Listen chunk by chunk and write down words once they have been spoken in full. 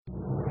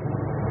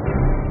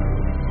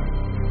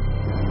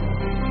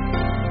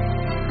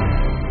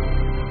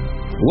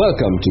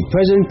Welcome to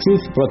Present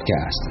Truth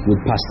Broadcast with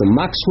Pastor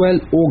Maxwell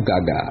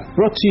Ogaga,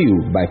 brought to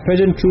you by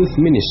Present Truth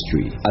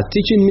Ministry, a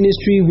teaching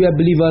ministry where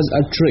believers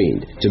are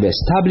trained to be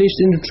established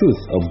in the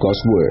truth of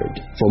God's Word.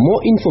 For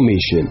more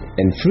information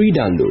and free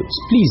downloads,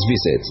 please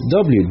visit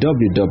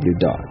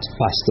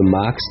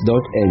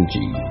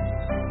www.pastormax.ng.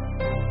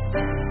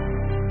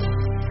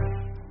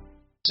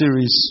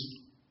 Series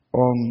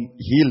on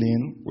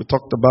healing. We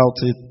talked about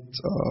it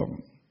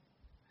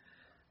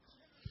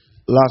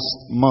last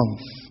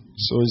month.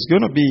 So it's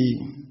going to be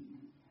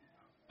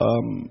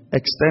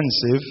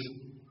extensive,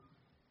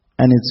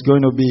 and it's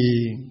going to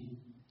be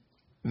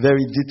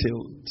very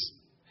detailed.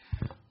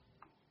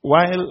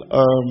 While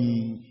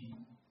I'm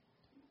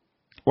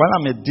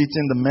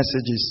editing the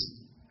messages,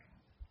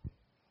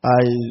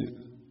 I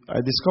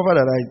discovered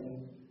that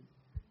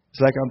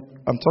it's like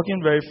I'm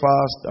talking very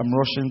fast. I'm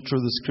rushing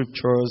through the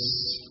scriptures,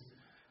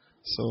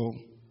 so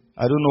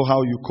I don't know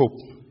how you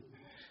cope.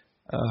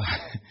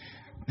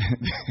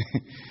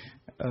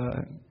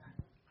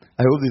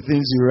 I hope the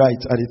things you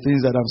write are the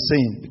things that I'm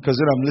saying, because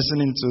when I'm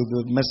listening to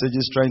the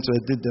messages, trying to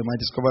edit them, I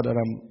discover that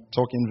I'm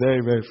talking very,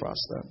 very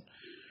fast and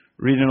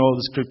reading all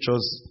the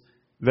scriptures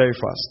very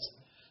fast.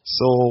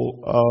 So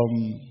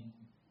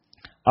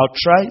I'll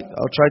try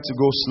to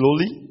go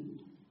slowly.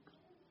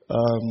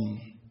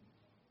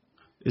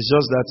 It's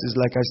just that it's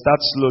like I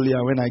start slowly,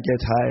 and when I get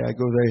high, I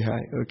go very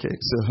high. Okay,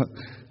 so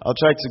I'll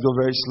try to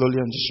go very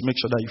slowly and just make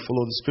sure that you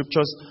follow the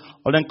scriptures.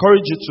 I'll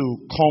encourage you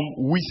to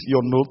come with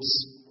your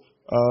notes.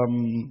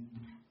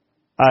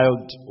 I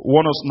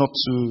want us not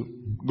to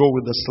go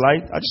with the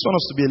slide. I just want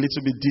us to be a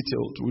little bit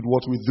detailed with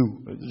what we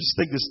do. Just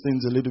take these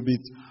things a little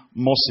bit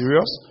more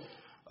serious.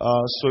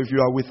 So if you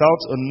are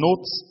without a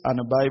note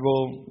and a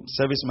Bible,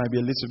 service might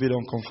be a little bit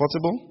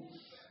uncomfortable.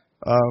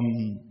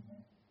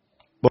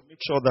 But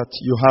make sure that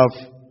you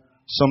have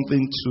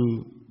something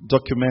to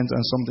document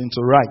and something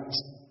to write.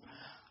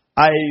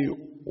 I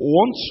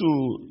want to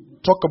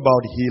talk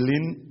about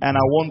healing, and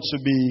I want to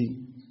be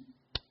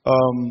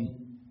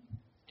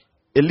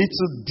a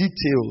little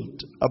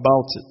detailed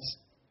about it.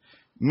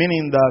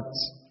 Meaning that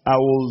I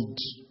would,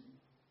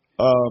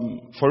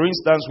 for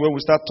instance, when we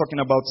start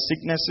talking about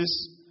sicknesses,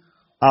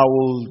 I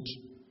would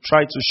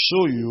try to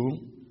show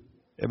you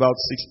about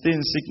 16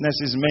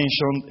 sicknesses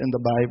mentioned in the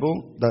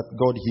Bible that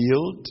God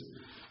healed.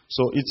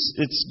 So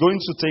it's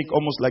going to take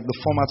almost like the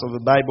format of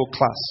a Bible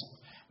class.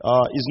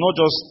 It's not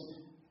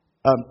just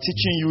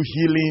teaching you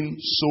healing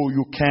so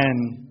you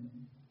can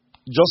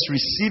just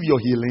receive your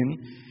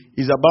healing.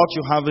 It's about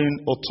you having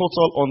a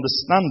total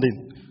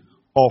understanding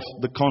of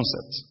the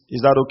concept.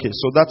 Is that okay?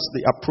 So that's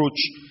the approach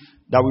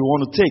that we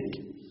want to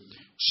take.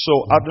 So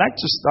I'd like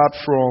to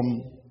start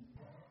from,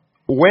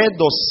 where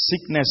does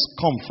sickness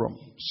come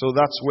from? So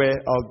that's what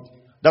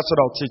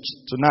I'll teach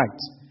tonight.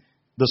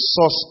 The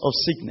source of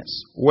sickness.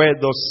 Where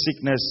does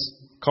sickness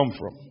come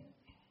from?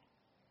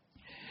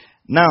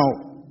 Now,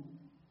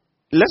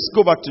 let's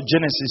go back to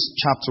Genesis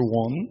chapter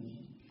 1.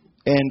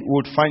 And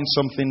we'll find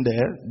something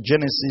there.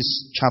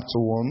 Genesis chapter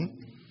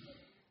 1.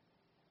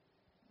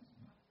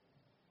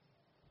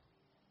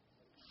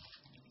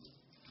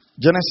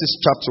 Genesis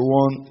chapter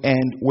 1,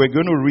 and we're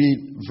going to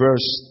read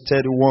verse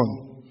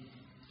 31.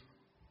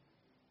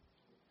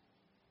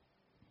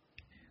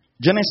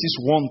 Genesis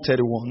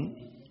 1:31.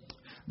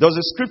 There was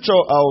a scripture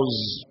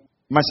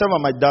myself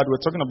and my dad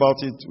were talking about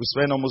it. We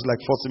spent almost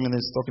like 40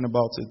 minutes talking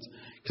about it.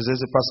 Because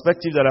there's a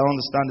perspective that I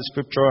understand the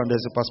scripture, and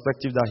there's a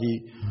perspective that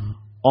he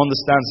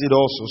understands it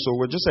also. So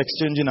we're just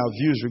exchanging our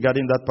views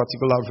regarding that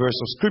particular verse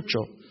of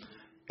scripture,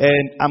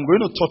 and I'm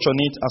going to touch on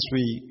it as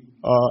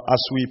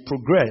we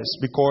progress,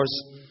 because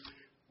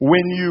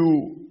when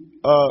you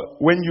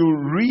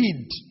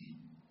read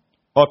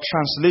a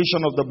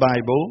translation of the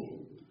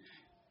Bible,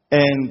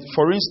 and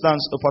for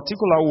instance a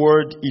particular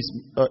word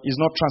is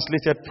not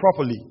translated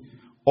properly,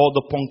 or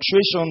the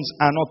punctuations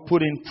are not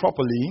put in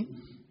properly,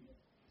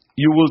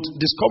 you will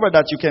discover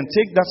that you can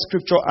take that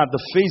scripture at the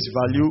face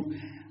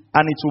value,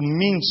 and it will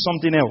mean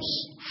something else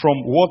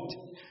from what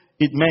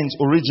it meant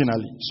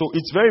originally. So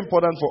it's very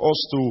important for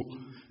us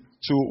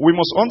we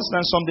must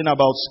understand something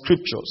about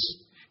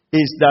scriptures,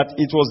 is that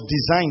it was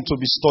designed to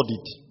be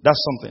studied. That's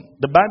something.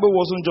 The Bible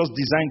wasn't just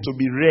designed to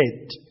be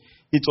read.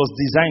 It was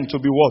designed to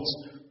be what?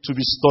 To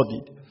be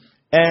studied.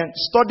 And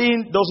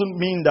studying doesn't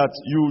mean that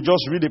you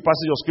just read a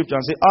passage of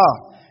scripture and say,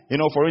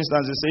 for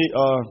instance, they say,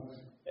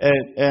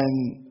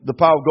 and the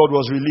power of God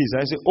was released.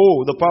 And I say,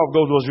 the power of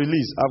God was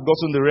released. I've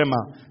gotten the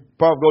Rhema.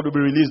 Power of God will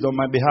be released on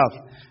my behalf.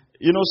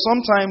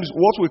 Sometimes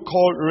what we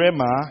call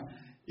Rhema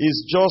is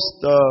just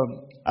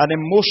an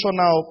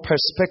emotional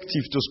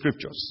perspective to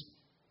scriptures.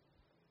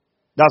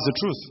 That's the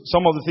truth.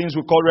 Some of the things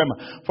we call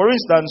Rhema. For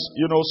instance,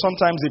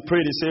 sometimes they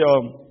pray, they say,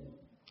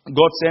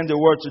 God sent a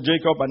word to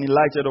Jacob and he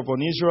lighted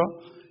upon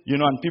Israel,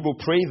 and people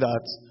pray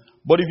that.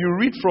 But if you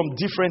read from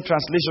different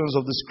translations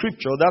of the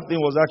scripture, that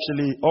thing was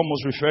actually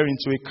almost referring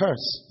to a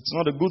curse. It's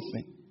not a good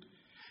thing.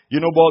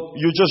 But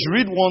you just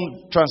read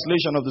one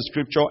translation of the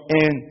scripture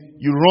and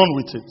you run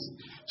with it.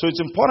 So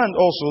it's important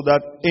also that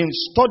in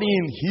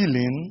studying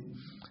healing,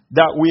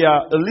 that we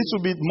are a little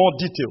bit more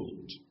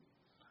detailed.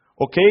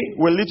 Okay?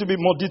 We're a little bit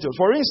more detailed.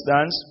 For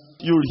instance,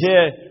 you'll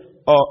hear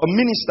a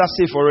minister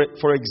say,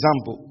 for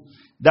example,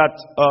 that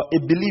a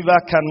believer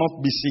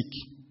cannot be sick.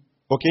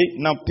 Okay?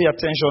 Now pay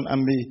attention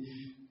and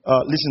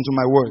listen to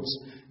my words.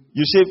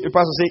 You say, a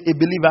pastor say, a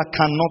believer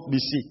cannot be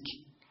sick.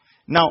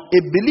 Now,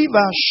 a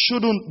believer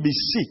shouldn't be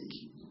sick.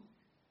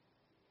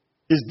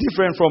 It's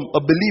different from a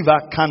believer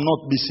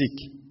cannot be sick.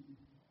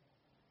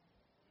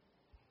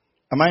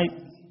 Am I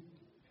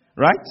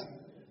right?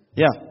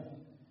 Yeah.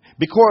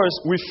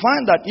 Because we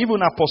find that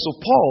even Apostle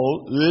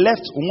Paul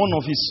left one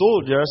of his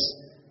soldiers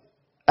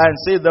and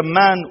said the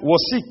man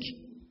was sick.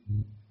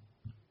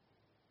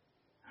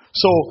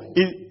 So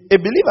a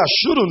believer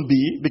shouldn't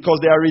be, because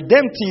there are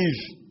redemptive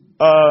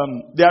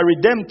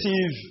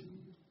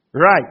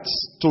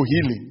rights to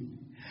healing.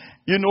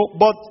 You know,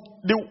 but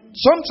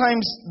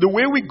sometimes the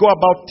way we go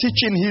about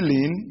teaching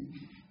healing,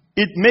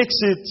 it makes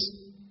it,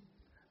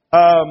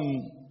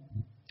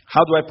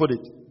 how do I put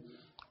it?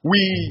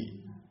 We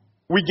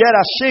get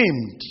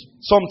ashamed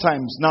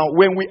sometimes. Now,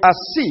 when we are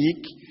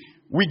sick,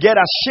 we get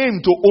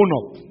ashamed to own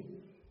up.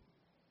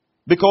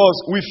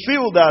 Because we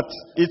feel that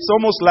it's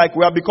almost like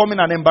we are becoming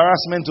an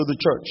embarrassment to the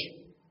church.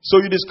 So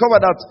you discover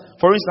that,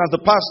 for instance, the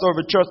pastor of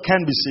a church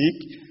can be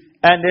sick,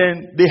 and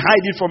then they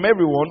hide it from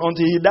everyone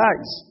until he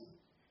dies.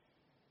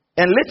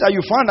 And later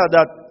you find out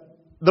that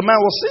the man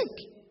was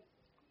sick.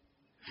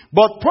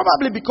 But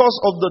probably because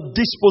of the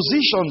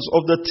dispositions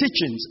of the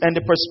teachings and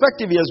the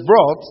perspective he has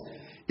brought,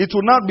 it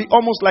will not be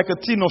almost like a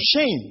thing of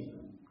shame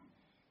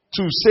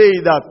to say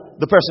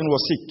that the person was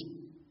sick.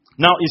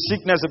 Now, is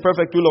sickness the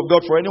perfect will of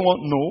God for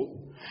anyone?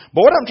 No.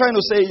 But what I'm trying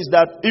to say is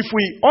that if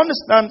we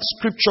understand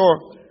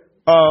Scripture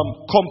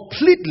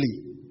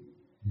completely,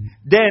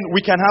 then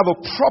we can have a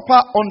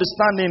proper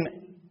understanding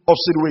of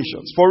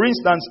situations. For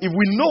instance, if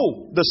we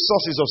know the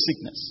sources of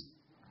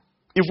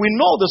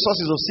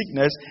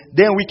sickness,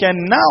 then we can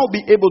now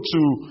be able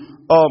to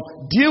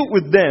deal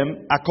with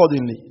them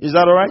accordingly. Is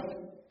that all right?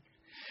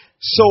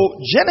 So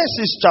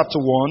Genesis chapter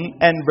 1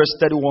 and verse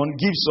 31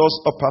 gives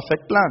us a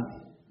perfect plan.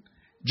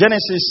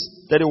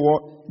 Genesis chapter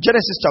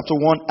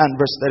 1 and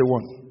verse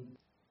 31.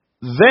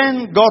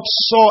 Then God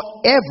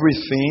saw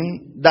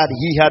everything that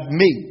he had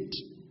made.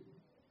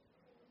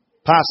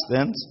 Past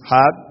tense,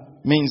 had,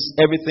 means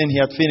everything he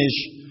had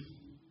finished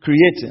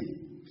creating.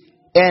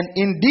 And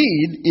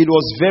indeed, it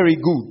was very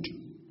good.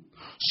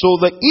 So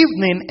the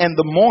evening and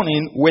the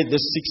morning were the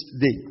sixth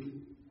day.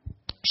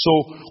 So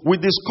we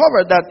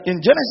discovered that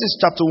in Genesis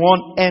chapter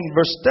 1 and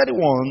verse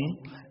 31,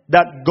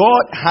 that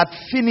God had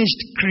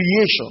finished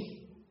creation.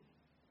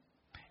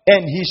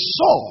 And he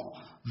saw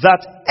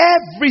that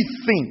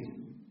everything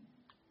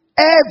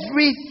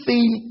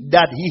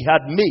that he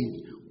had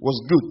made was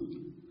good.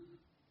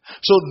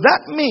 So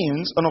that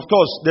means, and of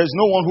course, there's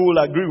no one who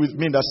will agree with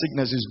me that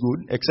sickness is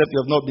good, except you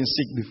have not been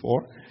sick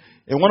before.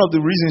 And one of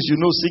the reasons you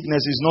know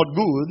sickness is not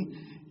good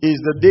is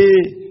the day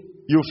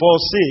you fall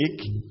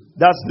sick,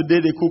 that's the day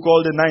they cook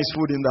all the nice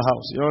food in the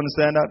house. You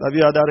understand that? Have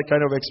you had that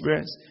kind of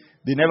experience?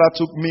 They never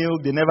took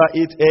milk, they never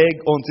ate egg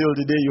until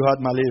the day you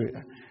had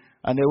malaria.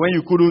 And then when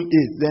you couldn't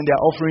eat, then they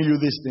are offering you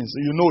these things. So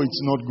you know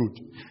it's not good.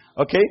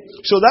 Okay?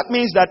 So that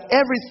means that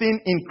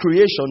everything in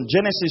creation,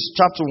 Genesis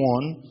chapter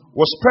 1,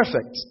 was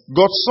perfect.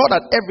 God saw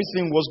that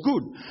everything was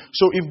good.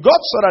 So if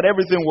God saw that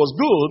everything was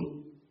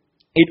good,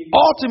 it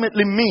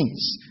ultimately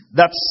means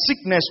that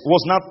sickness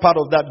was not part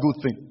of that good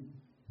thing.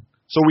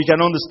 So we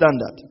can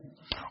understand that.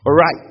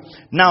 Alright.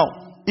 Now,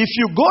 if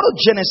you go to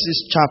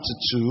Genesis chapter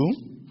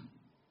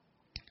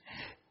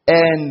 2,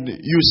 and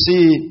you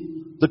see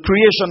the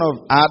creation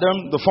of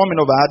Adam, the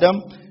forming of Adam,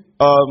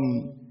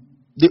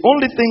 the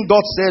only thing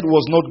God said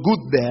was not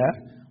good there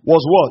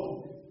was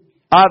what?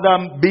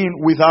 Adam being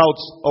without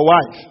a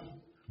wife.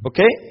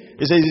 Okay?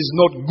 He says it's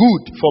not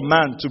good for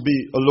man to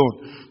be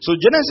alone. So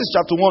Genesis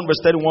chapter 1 verse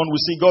 31, we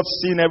see God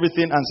seeing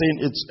everything and saying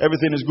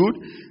everything is good.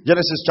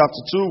 Genesis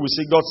chapter 2, we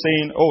see God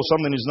saying, oh,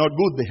 something is not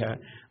good there.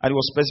 And it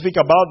was specific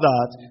about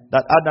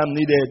that Adam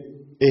needed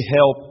a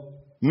help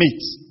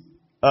meet.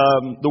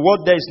 The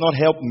word there is not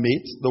help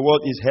meet. The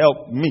word is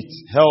help meet.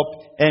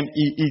 Help,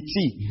 M-E-E-T,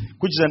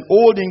 which is an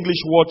old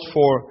English word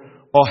for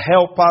a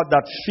helper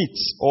that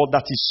fits or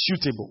that is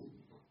suitable.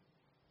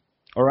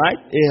 Alright?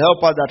 A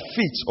helper that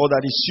fits or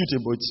that is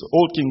suitable. It's an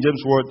old King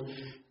James word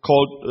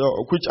called,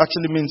 which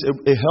actually means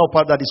a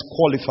helper that is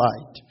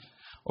qualified.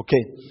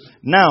 Okay.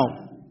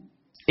 Now,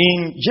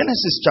 in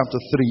Genesis chapter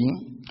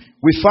 3,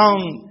 we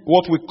found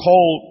what we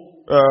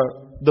call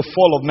the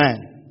fall of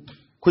man.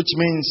 Which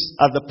means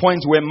at the point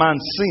where man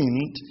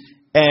sinned,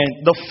 and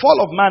the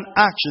fall of man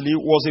actually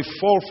was a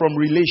fall from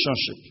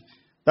relationship.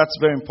 That's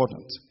very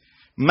important.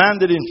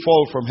 Man didn't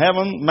fall from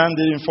heaven. Man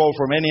didn't fall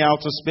from any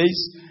outer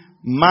space.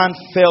 Man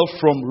fell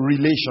from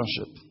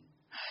relationship.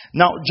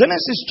 Now,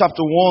 Genesis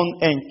chapter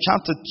 1 and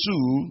chapter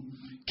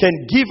 2 can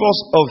give us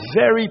a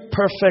very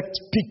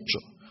perfect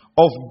picture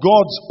of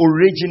God's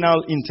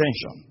original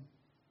intention.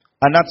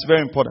 And that's very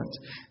important.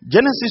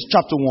 Genesis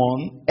chapter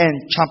 1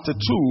 and chapter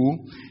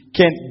 2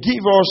 can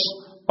give us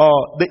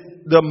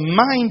the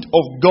mind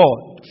of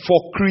God for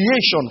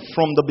creation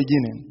from the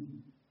beginning.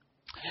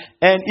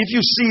 And if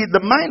you see,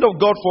 the mind of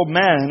God for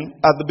man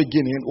at the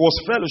beginning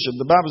was fellowship.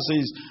 The Bible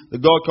says that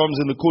God comes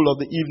in the cool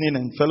of the evening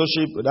and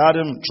fellowship with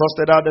Adam,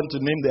 trusted Adam to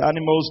name the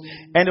animals.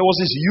 And there was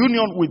this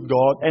union with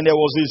God, and there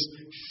was this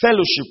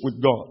fellowship with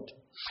God.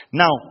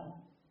 Now,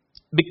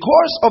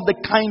 because of the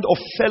kind of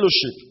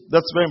fellowship,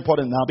 that's very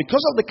important now,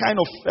 because of the kind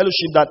of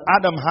fellowship that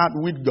Adam had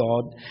with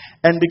God,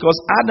 and because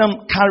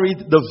Adam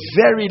carried the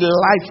very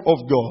life of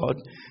God,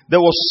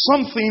 there was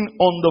something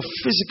on the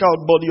physical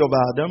body of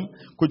Adam,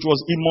 which was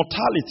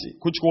immortality,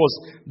 which was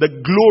the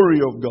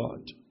glory of God.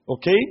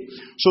 Okay?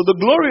 So the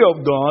glory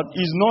of God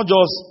is not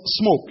just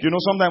smoke. You know,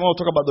 sometimes when we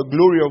talk about the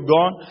glory of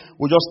God,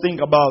 we just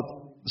think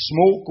about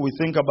smoke, we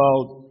think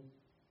about,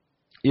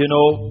 you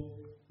know,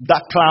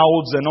 dark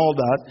clouds and all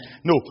that.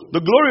 No,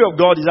 the glory of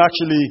God is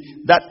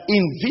actually that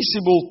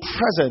invisible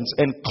presence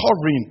and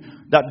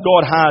covering that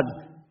God had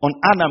on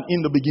Adam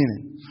in the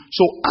beginning.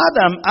 So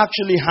Adam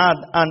actually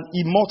had an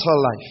immortal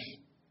life.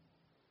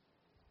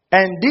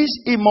 And this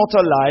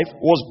immortal life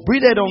was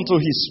breathed onto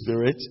his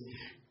spirit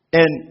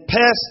and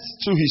passed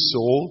to his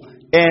soul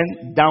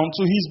and down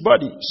to his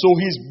body. So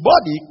his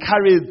body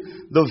carried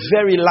the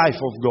very life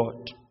of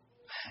God.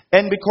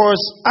 And because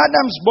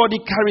Adam's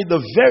body carried the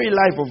very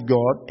life of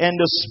God, and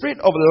the spirit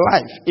of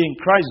life in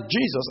Christ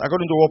Jesus,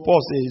 according to what Paul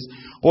says,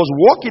 was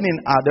walking in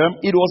Adam,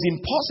 it was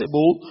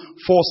impossible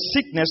for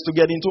sickness to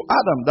get into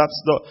Adam.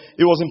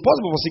 It was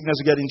impossible for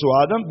sickness to get into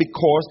Adam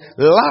because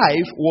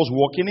life was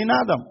walking in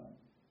Adam.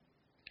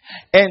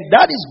 And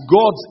that is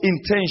God's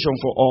intention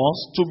for us,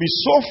 to be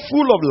so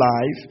full of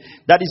life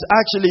that it's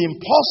actually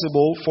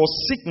impossible for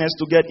sickness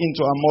to get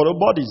into our mortal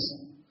bodies.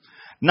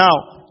 Now,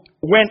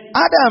 when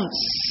Adam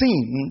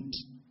sinned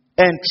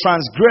and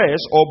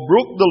transgressed or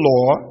broke the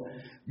law,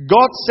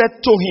 God said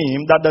to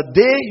him that the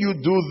day you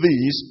do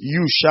this, you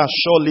shall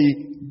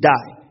surely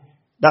die.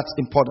 That's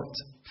important.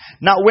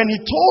 Now, when he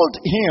told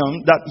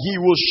him that he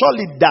will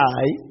surely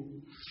die,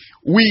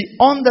 we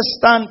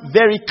understand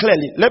very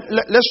clearly.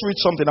 Let's read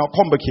something. I'll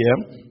come back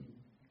here.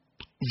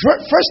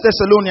 1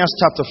 Thessalonians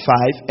chapter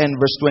 5 and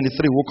verse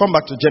 23. We'll come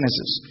back to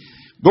Genesis.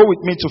 Go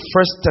with me to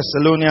 1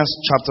 Thessalonians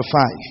chapter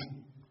 5.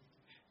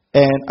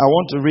 And I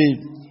want to read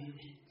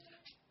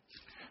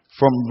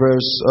from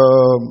verse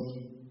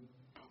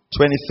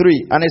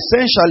 23. And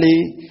essentially,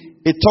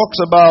 it talks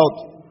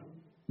about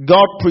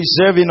God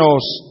preserving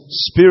us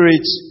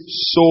spirit,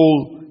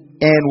 soul,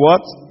 and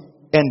what?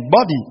 And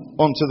body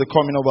unto the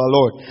coming of our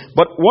Lord.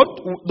 But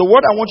the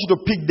word I want you to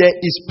pick there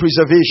is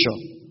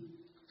preservation.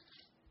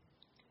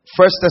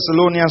 1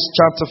 Thessalonians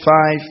chapter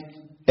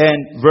 5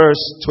 and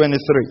verse 23.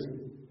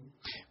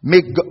 May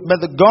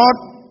the God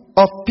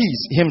of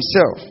peace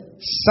himself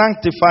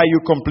sanctify you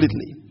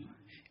completely,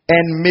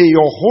 and may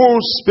your whole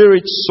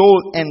spirit,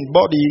 soul, and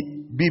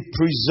body be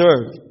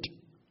preserved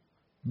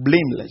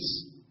blameless.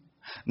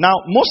 Now,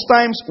 most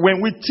times when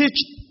we teach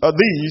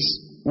these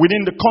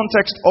within the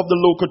context of the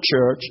local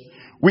church,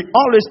 we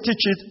always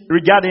teach it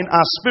regarding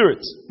our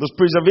spirit, the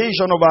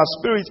preservation of our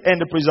spirit and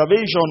the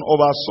preservation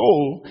of our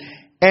soul,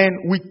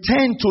 and we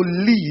tend to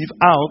leave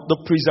out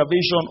the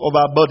preservation of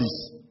our bodies.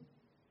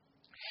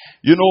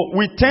 You know,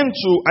 we tend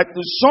to,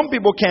 some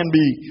people can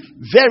be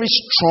very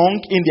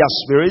strong in their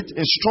spirit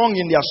and strong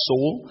in their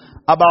soul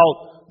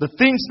about the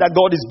things that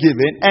God is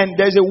giving. And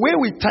there's a way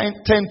we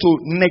tend to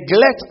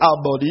neglect our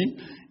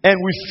body, and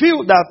we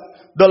feel that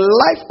the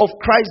life of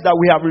Christ that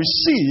we have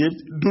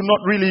received do not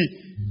really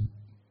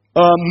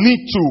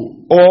need to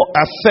or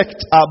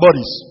affect our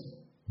bodies.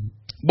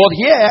 But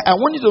here, I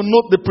want you to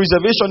note the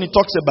preservation he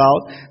talks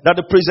about, that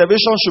the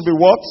preservation should be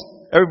what?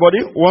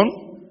 Everybody? One,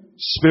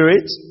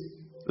 spirit.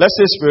 Let's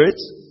say spirit,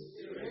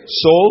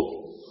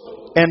 soul,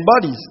 and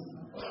bodies.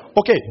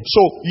 Okay,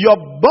 so your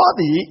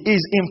body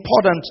is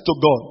important to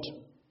God.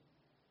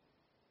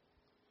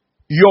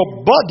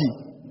 Your body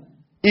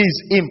is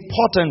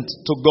important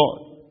to God.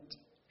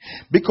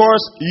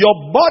 Because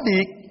your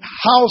body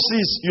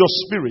houses your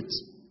spirit.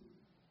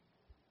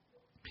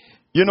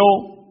 You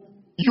know,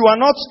 you are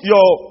not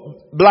your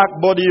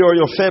black body or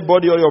your fair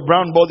body or your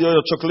brown body or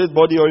your chocolate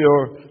body or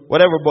your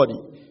whatever body.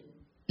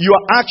 You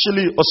are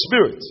actually a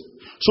spirit.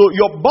 So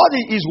your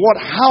body is what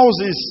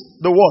houses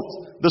the what?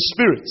 The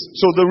spirit.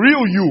 So the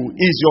real you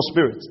is your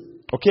spirit.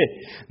 Okay.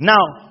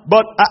 Now,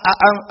 but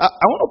I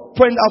want to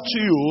point out to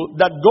you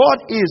that God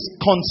is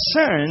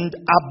concerned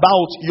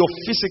about your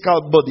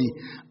physical body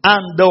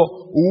and the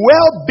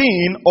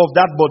well-being of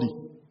that body.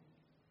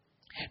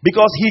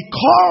 Because he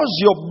calls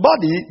your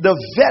body the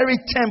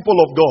very temple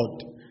of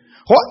God.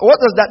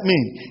 What does that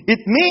mean?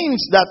 It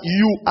means that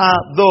you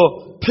are the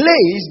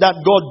place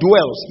that God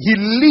dwells. He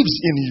lives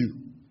in you.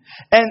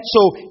 And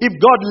so, if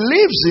God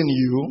lives in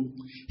you,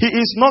 he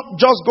is not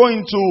just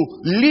going to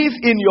live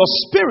in your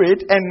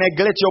spirit and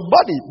neglect your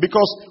body.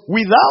 Because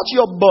without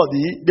your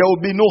body, there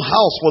will be no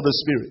house for the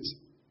spirit.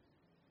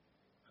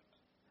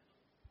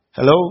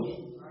 Hello?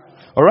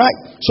 Alright?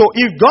 So,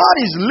 if God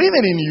is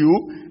living in you,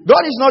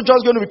 God is not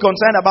just going to be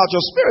concerned about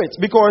your spirit.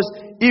 Because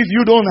if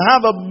you don't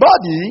have a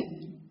body,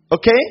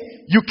 okay,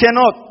 you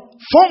cannot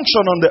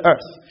function on the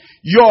earth.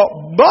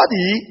 Your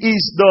body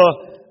is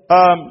the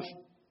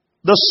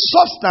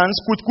substance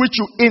with which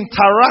you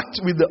interact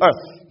with the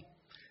earth.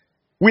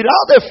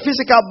 Without a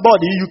physical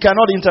body, you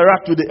cannot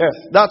interact with the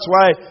earth. That's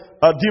why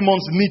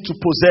demons need to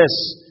possess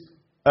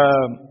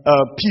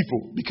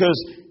people, because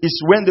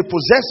it's when they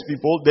possess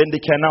people, then they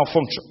can now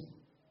function.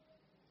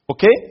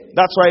 Okay?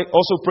 That's why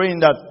also praying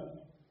that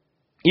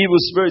evil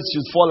spirits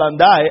should fall and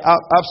die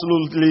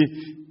absolutely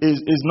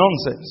is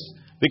nonsense.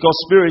 Because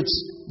spirits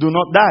do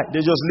not die.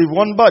 They just leave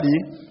one body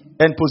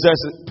and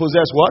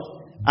possess what?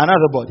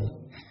 Another body.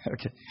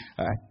 Okay.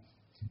 All right.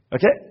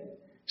 Okay?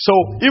 So,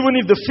 even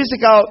if the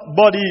physical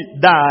body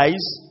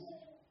dies,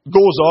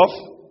 goes off,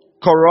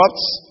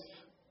 corrupts,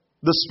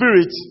 the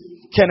spirit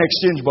can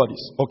exchange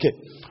bodies. Okay.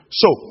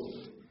 So,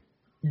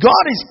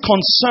 God is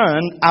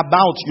concerned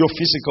about your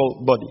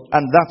physical body.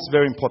 And that's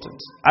very important.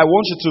 I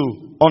want you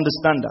to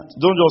understand that.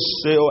 Don't just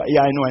say, oh,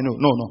 yeah, I know.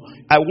 No.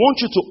 I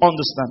want you to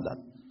understand that.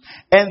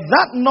 And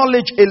that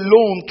knowledge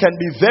alone can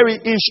be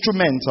very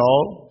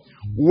instrumental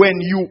when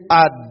you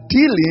are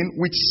dealing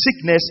with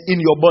sickness in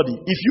your body.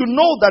 If you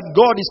know that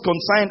God is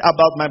concerned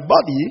about my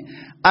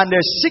body and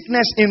there's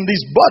sickness in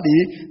this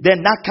body,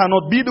 then that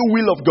cannot be the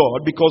will of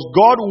God, because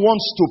God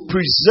wants to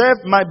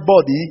preserve my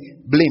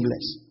body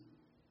blameless.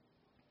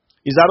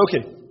 Is that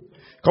okay?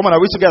 Come on, are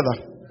we together?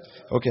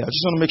 Okay, I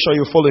just want to make sure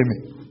you're following me.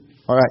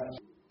 All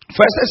right. 1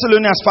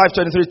 Thessalonians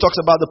 5:23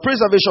 talks about the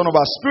preservation of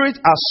our spirit,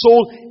 our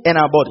soul, and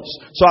our bodies.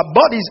 So our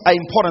bodies are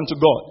important to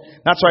God.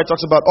 That's why it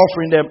talks about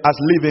offering them as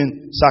living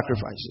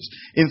sacrifices.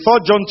 In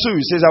 3 John 2,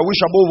 it says, I wish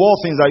above all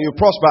things that you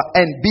prosper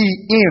and be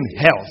in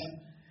health.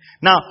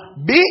 Now,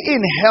 be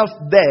in health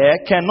there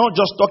cannot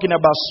just talking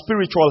about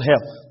spiritual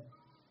health.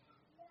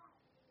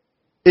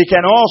 It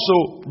can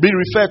also be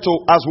referred to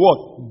as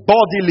what?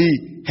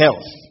 Bodily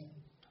health.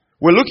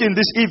 We're looking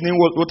this evening,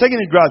 we're taking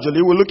it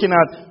gradually, we're looking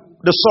at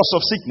the source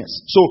of sickness.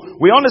 So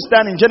we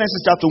understand in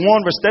Genesis chapter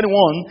 1 verse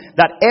 31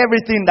 that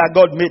everything that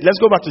God made, let's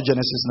go back to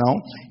Genesis now.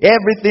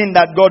 Everything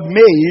that God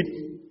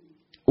made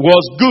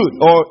was good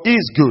or is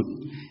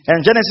good.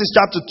 And Genesis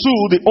chapter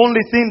 2, the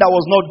only thing that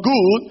was not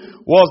good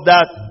was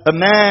that a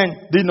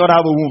man did not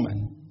have a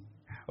woman.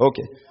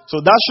 Okay. So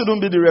that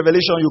shouldn't be the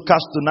revelation you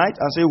cast tonight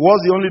and say,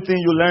 what's the only thing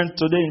you learned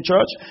today in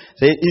church?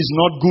 Say, it's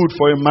not good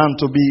for a man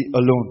to be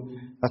alone.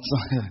 That's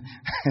not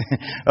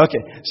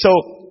okay.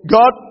 So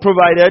God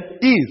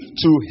provided Eve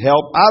to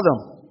help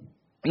Adam.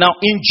 Now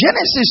in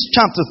Genesis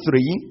chapter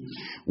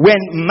 3,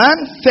 when man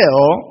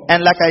fell,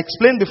 and like I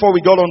explained before we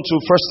got on to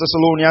 1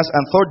 Thessalonians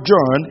and 3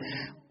 John,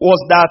 was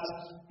that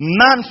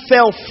man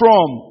fell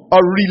from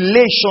a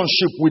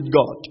relationship with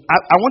God.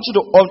 I want you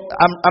to,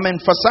 I'm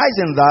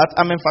emphasizing that.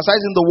 I'm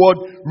emphasizing the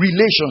word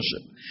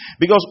relationship.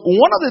 Because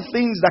one of the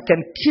things that can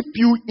keep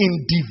you in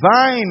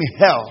divine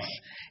health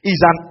is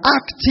an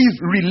active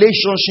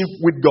relationship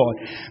with God.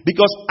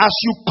 Because as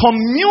you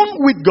commune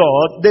with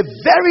God, the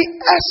very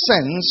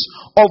essence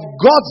of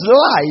God's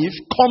life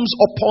comes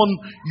upon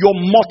your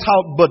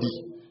mortal body.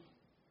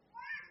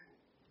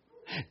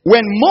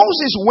 When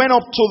Moses went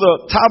up to the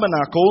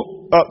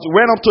tabernacle,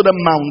 went up to the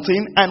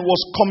mountain and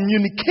was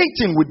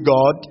communicating with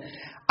God,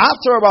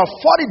 after about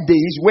 40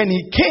 days when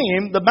he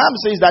came, the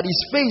Bible says that his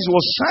face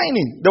was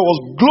shining. There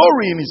was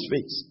glory in his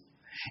face.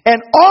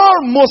 And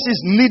all Moses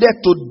needed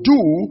to do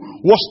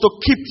was to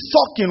keep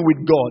talking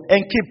with God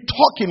and keep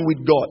talking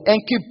with God and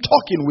keep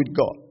talking with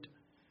God.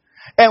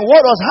 And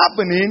what was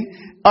happening,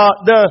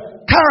 the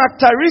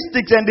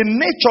characteristics and the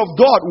nature of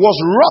God was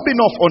rubbing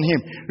off on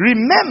him.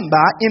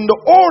 Remember, in the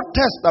Old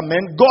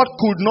Testament, God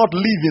could not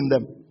live in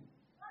them.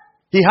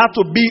 He had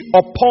to be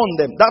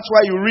upon them. That's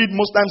why you read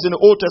most times in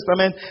the Old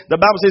Testament, the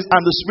Bible says,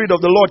 and the Spirit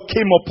of the Lord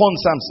came upon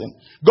Samson.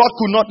 God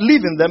could not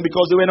live in them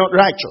because they were not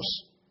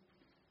righteous.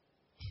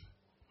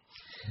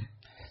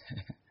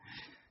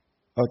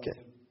 Okay.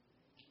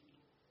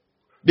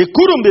 They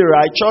couldn't be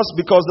righteous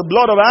because the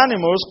blood of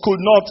animals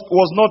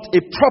was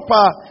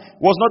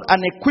not an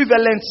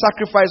equivalent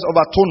sacrifice of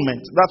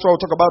atonement. That's what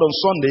we'll talk about on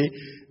Sunday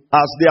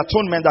as the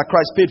atonement that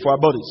Christ paid for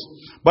our bodies.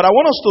 But I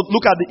want us to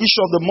look at the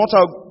issue of the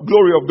mortal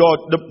glory of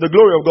God, the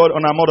glory of God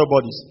on our mortal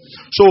bodies.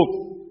 So,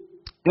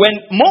 when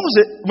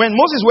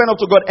Moses went up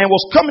to God and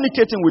was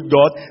communicating with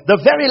God, the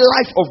very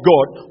life of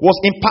God was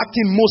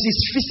impacting Moses'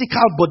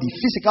 physical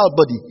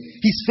body.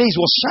 His face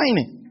was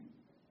shining.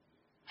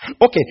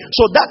 Okay,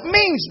 so that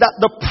means that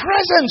the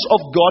presence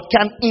of God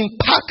can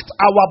impact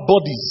our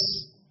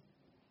bodies.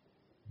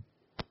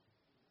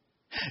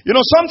 You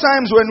know,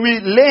 sometimes when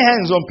we lay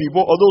hands on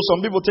people, although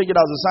some people take it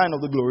as a sign of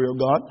the glory of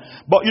God,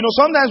 but you know,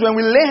 sometimes when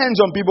we lay hands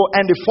on people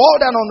and they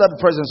fall down under the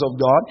presence of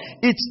God,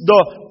 it's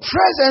the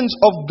presence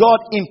of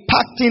God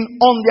impacting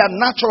on their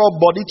natural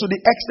body to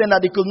the extent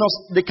that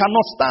they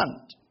cannot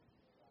stand.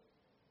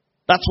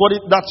 That's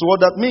what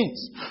that means.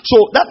 So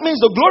that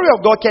means the glory of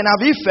God can have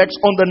effects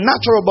on the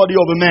natural body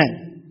of a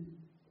man.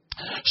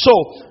 So,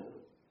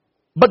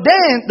 but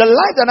then the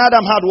life that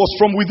Adam had was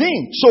from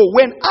within. So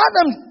when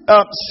Adam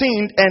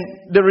sinned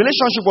and the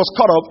relationship was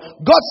cut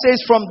off, God says,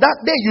 from that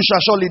day you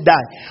shall surely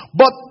die.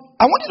 But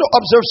I want you to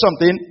observe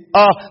something.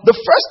 The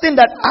first thing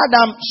that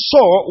Adam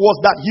saw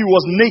was that he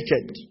was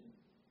naked.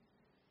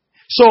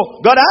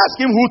 So God asked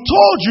him, who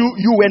told you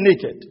you were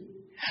naked?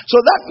 So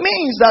that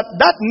means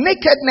that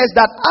nakedness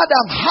that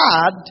Adam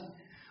had,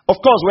 of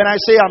course, when I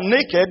say I'm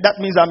naked, that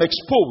means I'm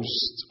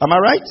exposed. Am I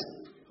right?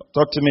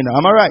 Talk to me now.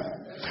 Am I right?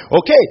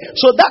 Okay.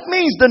 So that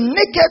means the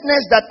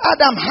nakedness that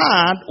Adam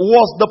had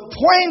was the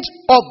point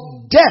of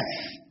death.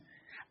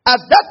 At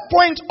that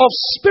point of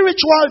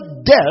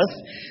spiritual death,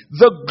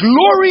 the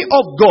glory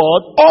of God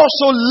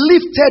also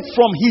lifted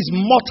from his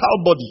mortal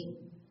body.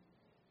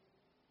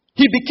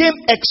 He became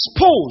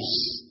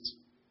exposed.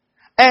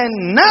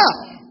 And now,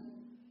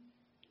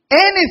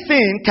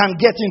 anything can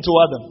get into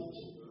Adam.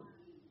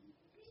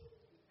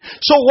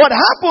 So what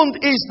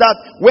happened is that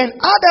when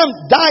Adam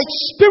died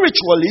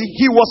spiritually,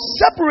 he was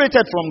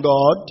separated from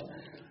God.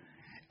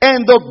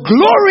 And the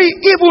glory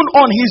even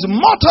on his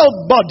mortal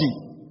body.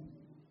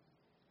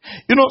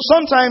 You know,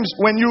 sometimes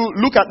when you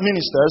look at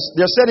ministers,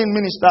 there are certain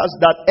ministers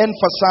that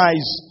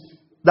emphasize,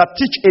 that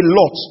teach a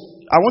lot.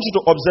 I want you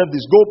to observe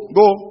this.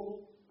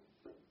 Go.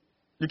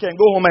 You can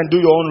go home and do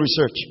your own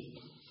research.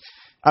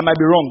 I might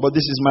be wrong, but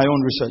this is my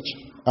own research.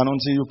 And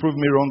until you prove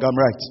me wrong, I'm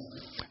right.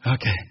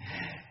 Okay.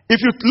 If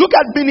you look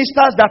at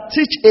ministers that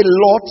teach a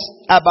lot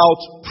about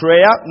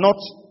prayer,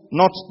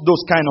 not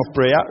those kind of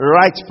prayer,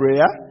 right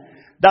prayer,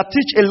 that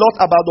teach a lot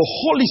about the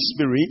Holy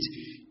Spirit,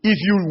 if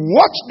you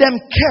watch them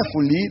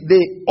carefully,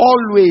 they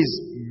always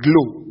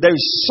glow. There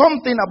is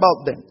something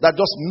about them that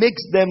just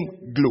makes them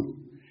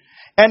glow.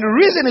 And the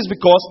reason is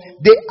because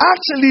they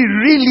actually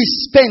really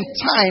spend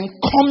time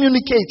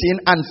communicating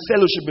and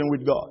fellowshipping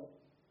with God.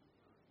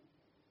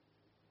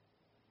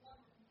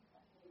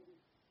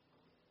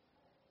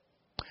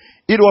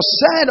 It was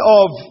said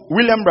of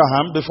William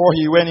Branham, before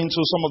he went into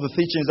some of the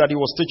teachings that he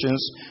was teaching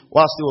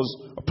whilst he was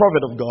a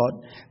prophet of God,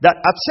 that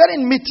at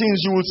certain meetings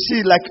you would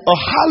see like a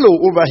halo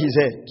over his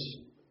head.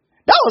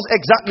 That was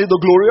exactly the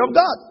glory of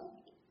God.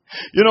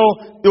 You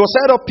know, it was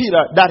said of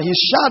Peter that his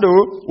shadow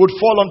would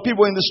fall on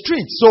people in the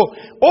streets. So,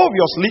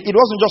 obviously, it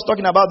wasn't just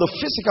talking about the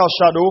physical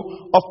shadow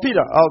of Peter.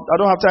 I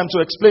don't have time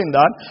to explain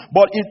that.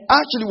 But it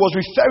actually was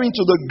referring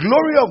to the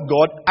glory of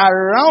God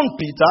around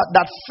Peter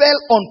that fell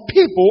on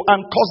people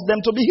and caused them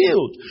to be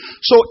healed.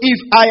 So, if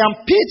I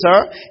am Peter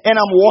and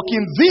I'm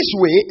walking this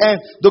way and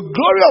the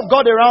glory of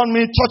God around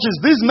me touches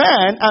this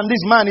man and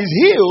this man is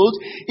healed,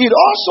 it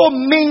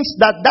also means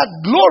that that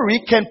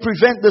glory can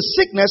prevent the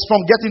sickness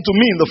from getting to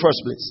me in the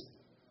first place.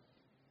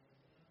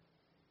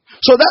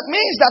 So that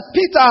means that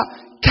Peter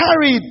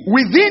carried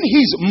within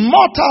his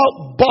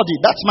mortal body,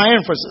 that's my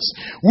emphasis,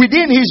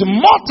 within his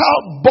mortal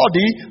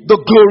body,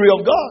 the glory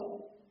of God.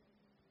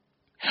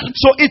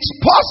 So it's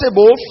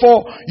possible for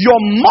your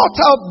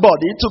mortal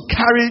body to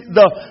carry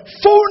the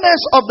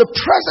fullness of the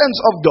presence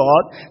of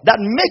God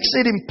that makes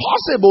it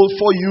impossible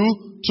for you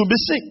to be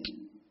sick.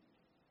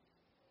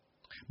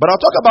 But I'll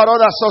talk about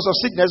other sorts of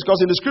sickness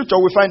because in the scripture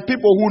we find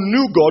people who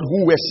knew God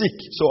who were sick.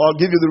 So I'll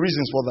give you the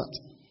reasons for that.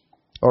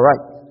 All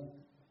right.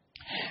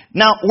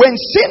 Now, when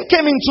sin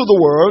came into the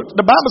world,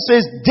 the Bible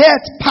says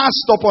death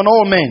passed upon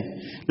all men.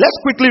 Let's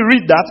quickly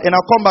read that and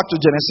I'll come back to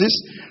Genesis.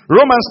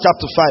 Romans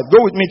chapter 5.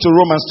 Go with me to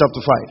Romans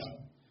chapter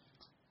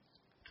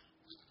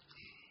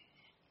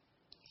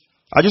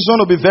 5. I just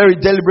want to be very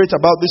deliberate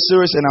about this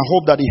series and I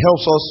hope that it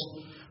helps us.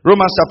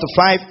 Romans chapter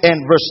 5 and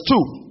verse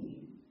 2.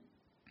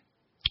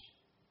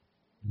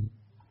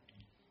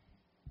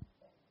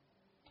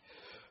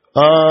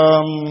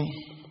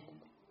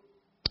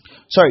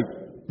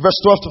 Verse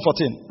 12 to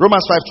 14.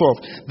 Romans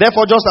 5:12.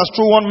 Therefore, just as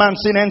through one man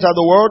sin entered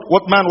the world,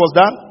 what man was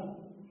that?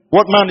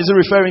 What man is he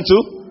referring to?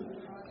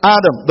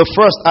 Adam, the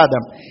first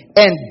Adam.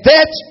 And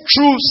death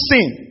through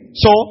sin.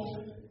 So,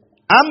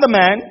 I'm the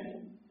man.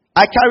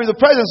 I carry the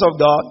presence of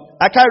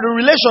God. I carry the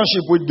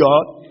relationship with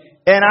God.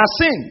 And I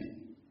sin.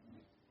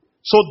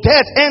 So,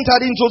 death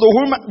entered into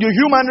the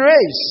human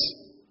race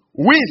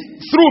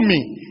through me.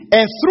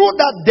 And through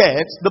that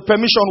death, the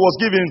permission was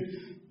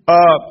given.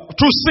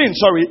 Through sin,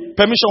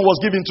 permission was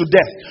given to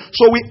death.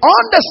 So we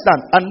understand,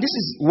 and this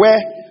is where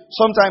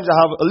sometimes I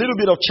have a little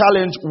bit of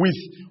challenge with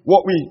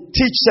what we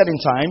teach certain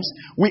times.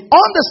 We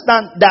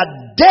understand that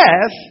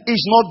death is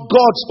not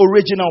God's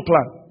original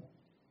plan.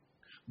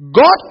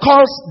 God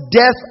calls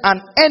death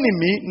an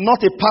enemy,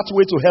 not a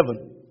pathway to heaven.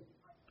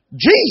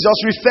 Jesus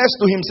refers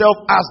to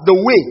himself as the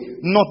way,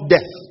 not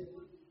death.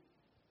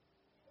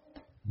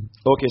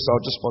 Okay, so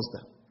I'll just pause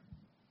there.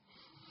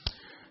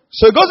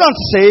 So it goes on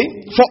to say,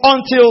 for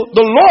until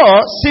the law,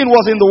 sin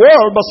was in the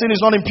world, but sin is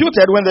not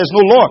imputed when there's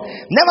no law.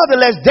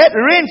 Nevertheless, death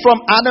reigned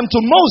from Adam to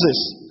Moses.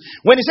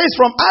 When it says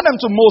from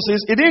Adam to Moses,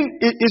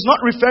 it's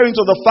not referring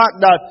to the fact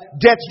that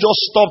death just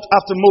stopped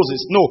after Moses.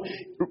 No.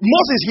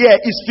 Moses here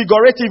is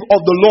figurative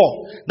of the law.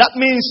 That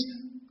means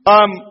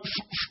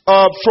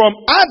from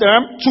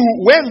Adam to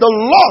when the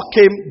law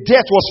came,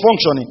 death was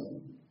functioning.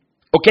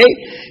 Okay?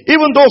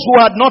 Even those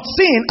who had not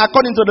sinned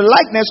according to the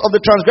likeness of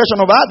the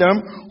transgression of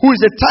Adam, who is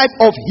a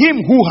type of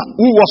him who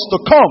was to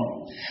come.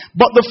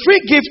 But the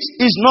free gift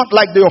is not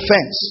like the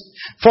offense.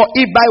 For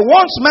if by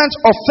one man's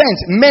offense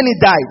many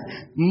died,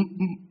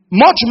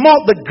 much more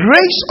the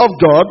grace of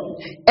God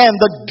and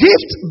the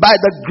gift by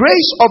the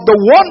grace of the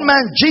one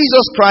man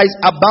Jesus Christ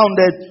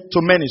abounded to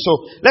many. So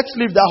let's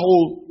leave that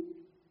whole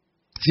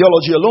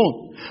theology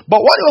alone.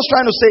 But what he was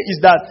trying to say is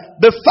that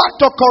the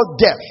factor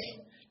called death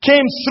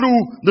came through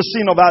the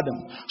sin of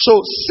Adam. So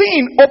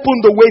sin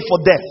opened the way for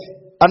death.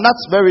 And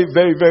that's very,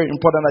 very, very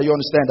important that you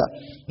understand that.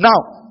 Now,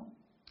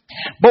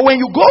 but when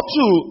you go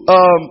to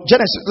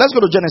Genesis, let's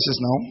go to Genesis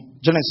now.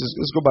 Genesis,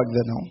 let's go back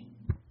there now.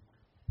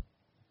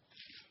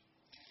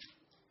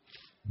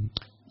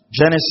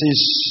 Genesis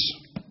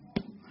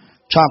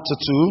chapter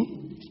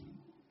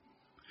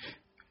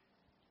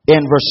 2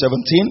 and verse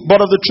 17. But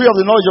of the tree of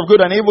the knowledge of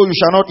good and evil you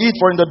shall not eat,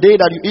 for in the day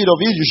that you eat of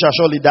it you shall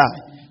surely die.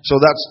 So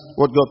that's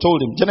what God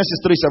told him. Genesis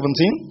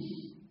 3:17.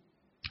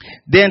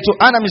 Then to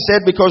Adam he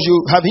said, because you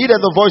have heeded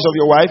the voice of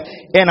your wife,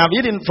 and have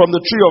eaten from the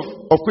tree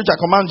of which I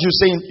command you,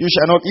 saying, you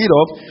shall not eat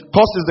of,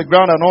 cursed is the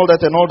ground and all that,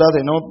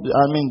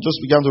 just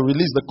began to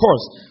release the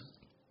curse.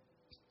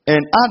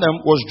 And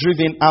Adam was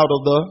driven out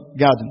of the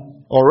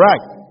garden.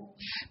 Alright.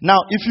 Now,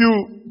 if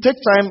you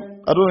take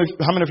time, I don't know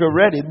how many of you have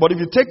read it, but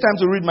if you take time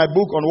to read my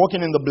book on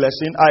walking in the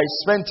blessing, I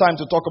spent time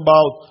to talk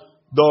about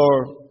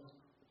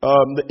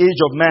the age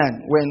of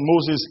man, when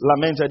Moses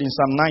lamented in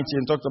Psalm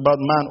 90 and talked about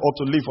man ought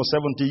to live for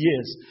 70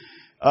 years.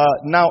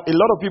 Now, a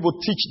lot of people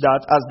teach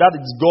that as that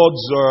is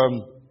God's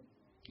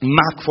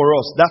mark for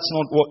us. That's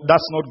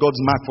not God's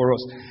mark for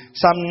us.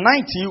 Psalm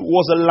 90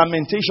 was a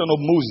lamentation of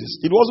Moses.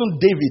 It wasn't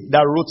David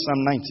that wrote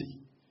Psalm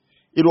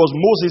 90. It was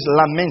Moses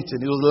lamenting.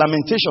 It was a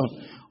lamentation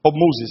of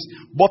Moses.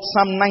 But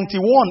Psalm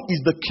 91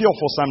 is the cure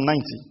for Psalm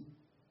 90.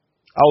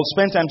 I will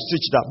spend time to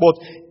teach that. But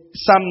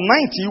Psalm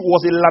 90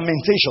 was a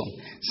lamentation.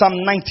 Psalm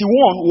 91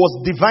 was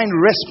divine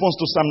response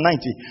to Psalm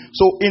 90.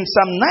 So in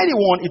Psalm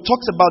 91, it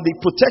talks about the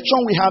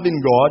protection we have in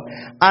God.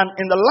 And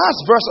in the last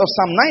verse of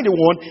Psalm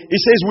 91,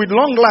 it says, with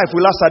long life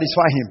will I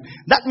satisfy him.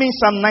 That means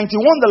Psalm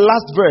 91, the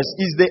last verse,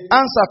 is the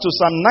answer to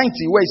Psalm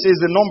 90, where it says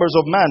the numbers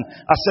of man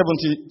are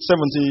 70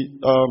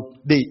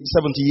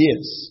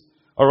 years.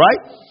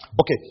 Alright?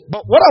 Okay,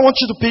 but what I want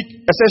you to pick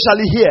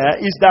essentially here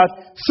is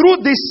that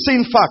through this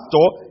sin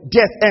factor,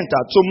 death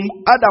entered. So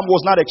Adam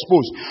was not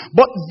exposed.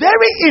 But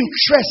very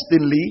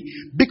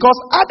interestingly, because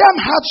Adam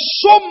had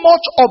so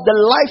much of the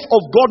life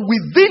of God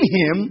within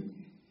him,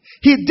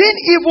 he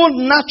didn't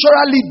even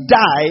naturally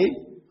die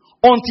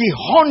until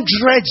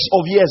hundreds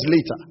of years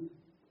later.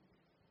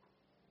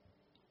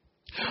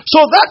 So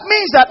that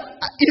means that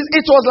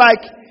it was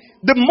like,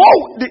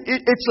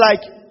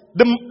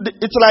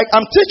 it's like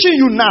I'm teaching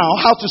you now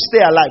how to stay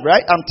alive,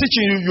 right? I'm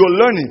teaching you, you're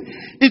learning.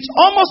 It's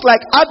almost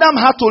like Adam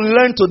had to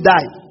learn to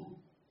die.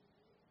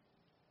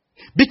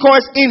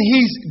 Because in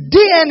his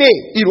DNA,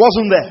 it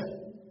wasn't there.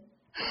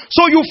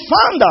 So you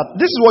found out,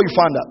 this is what you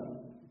found out,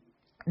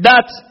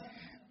 that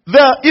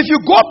if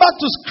you go back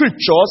to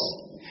scriptures,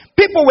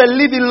 people were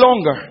living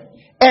longer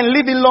and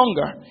living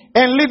longer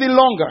and living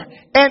longer.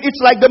 And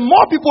it's like the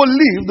more people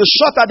lived, the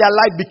shorter their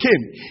life became.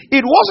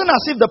 It wasn't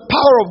as if the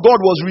power of God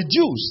was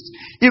reduced.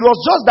 It was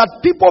just that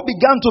people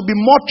began to be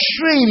more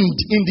trained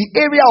in the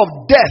area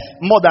of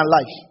death more than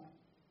life.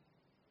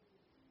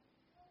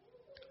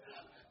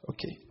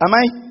 Okay. Am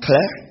I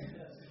clear?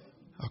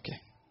 Okay.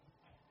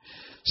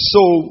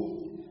 So,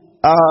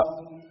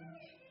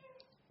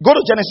 go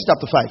to Genesis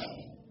chapter 5.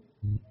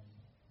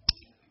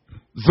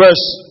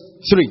 Verse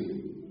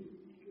 3.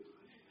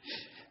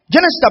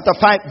 Genesis chapter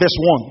 5, verse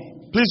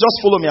 1. Please just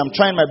follow me. I'm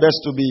trying my best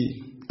to be.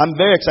 I'm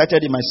very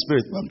excited in my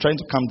spirit. I'm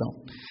trying to calm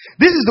down.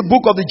 This is the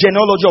book of the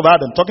genealogy of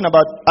Adam. Talking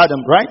about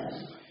Adam, right?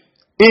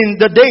 In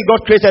the day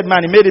God created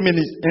man, he made him in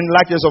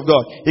likeness of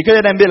God. He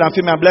created them male and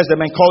female and blessed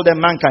them and called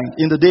them mankind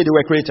in the day they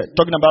were created.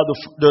 Talking about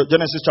the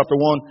Genesis chapter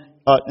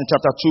 1 and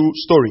chapter 2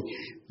 story.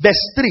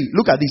 Verse 3,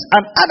 look at this.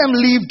 And Adam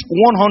lived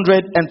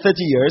 130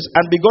 years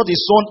and begot his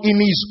son in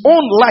his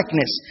own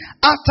likeness,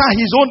 after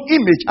his own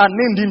image, and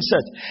named him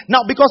Seth.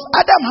 Now, because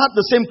Adam had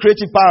the same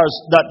creative powers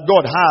that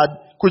God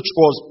had, which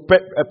was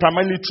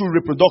primarily through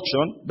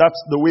reproduction, that's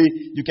the way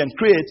you can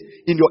create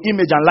in your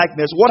image and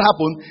likeness. What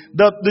happened?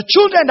 The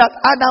children that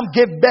Adam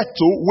gave birth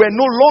to were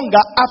no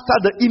longer after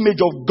the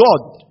image of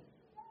God.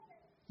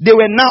 They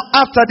were now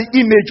after the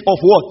image of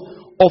what?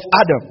 Of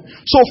Adam.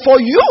 So for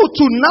you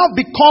to now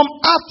become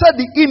after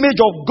the image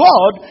of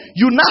God,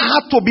 you now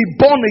have to be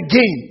born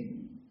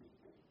again.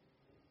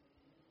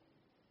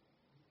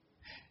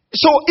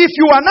 So if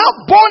you are now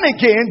born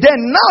again, then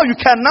now you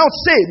can now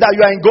say that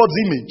you are in God's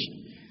image.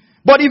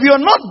 But if you are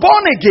not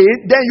born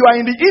again, then you are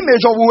in the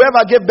image of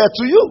whoever gave birth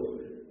to you.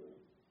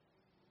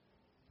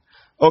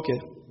 Okay.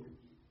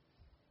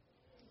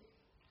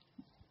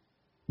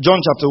 John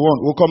chapter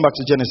 1. We'll come back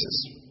to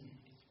Genesis.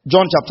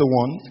 John chapter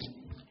 1.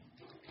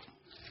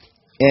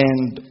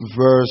 And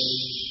verse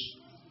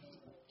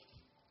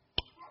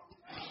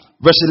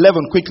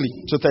 11 quickly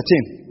to 13.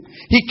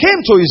 He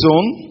came to his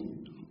own,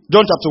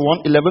 John chapter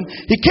 1, 11.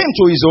 He came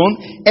to his own,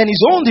 and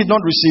his own did not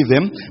receive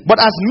him.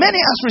 But as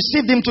many as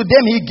received him, to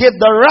them he gave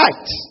the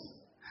right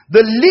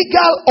the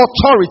legal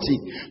authority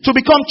to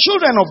become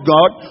children of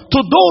God to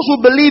those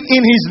who believe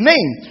in his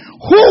name,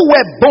 who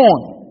were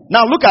born,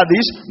 now look at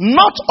this,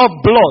 not of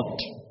blood,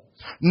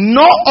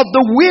 nor of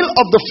the will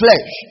of the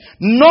flesh,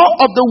 nor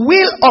of the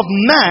will of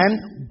man,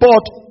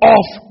 but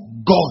of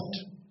God.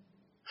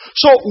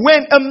 So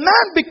when a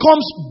man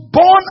becomes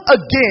born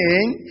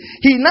again,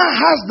 he now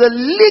has the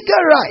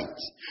legal right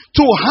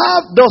to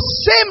have the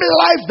same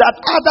life that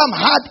Adam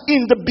had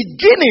in the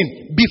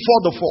beginning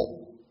before the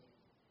fall.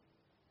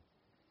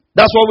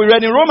 That's what we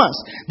read in Romans.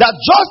 That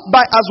just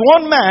by as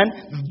one man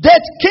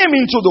death came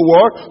into the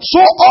world,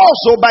 so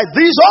also by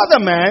these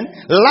other men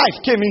life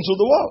came into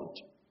the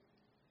world.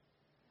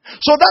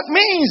 So that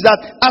means that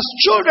as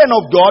children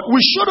of God,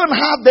 we shouldn't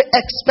have the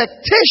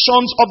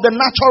expectations of the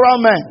natural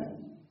man.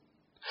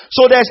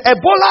 So there's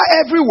Ebola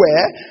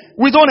everywhere.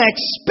 We don't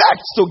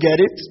expect to get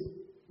it.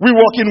 We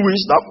walk in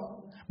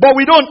wisdom, but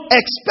we don't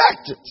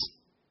expect it.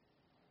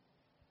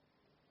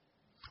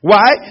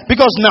 Why?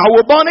 Because now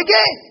we're born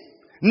again.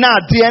 Now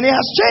DNA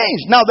has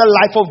changed. Now the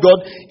life of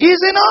God is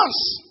in us.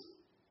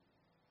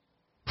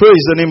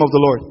 Praise the name of the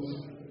Lord.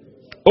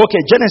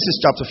 Okay, Genesis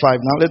chapter 5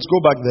 now. Let's go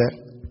back there.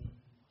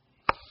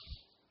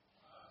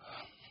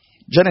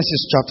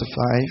 Genesis chapter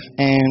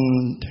 5,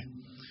 and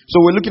so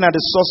we're looking at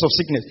the source of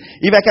sickness.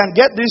 If I can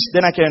get this,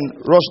 then I can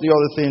rush the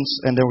other things,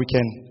 and then we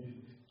can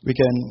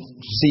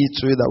see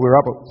to it that we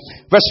wrap up.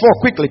 Verse 4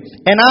 quickly.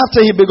 And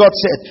after he begot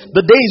Seth,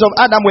 the days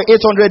of Adam were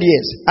 800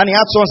 years, and he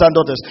had sons and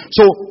daughters.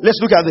 So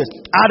let's look at this.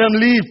 Adam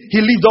lived,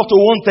 he lived up to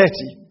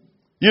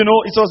 130. You know,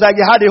 it was like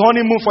he had a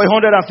honeymoon for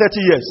 130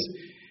 years.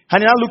 And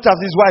he now looked at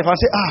his wife and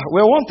said,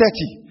 we're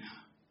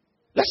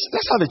 130.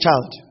 Let's have a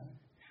child.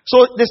 So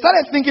they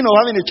started thinking of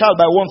having a child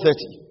by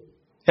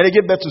 130. And they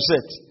gave birth to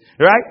Seth.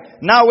 Right?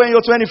 Now when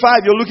you're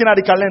 25, you're looking at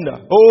the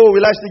calendar. Oh,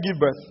 will I still give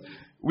birth?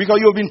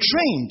 Because you've been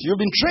trained. You've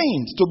been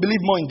trained to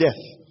believe more in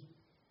death.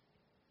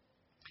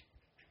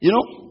 You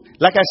know?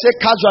 Like I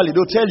said casually,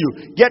 they'll tell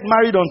you, get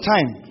married on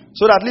time.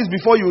 So that at least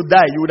before you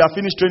die, you would have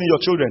finished training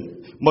your children.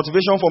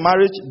 Motivation for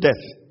marriage,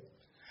 death.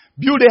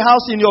 Build a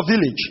house in your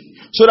village.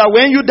 So that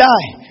when you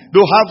die,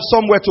 they'll have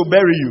somewhere to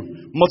bury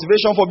you.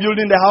 Motivation for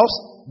building the house,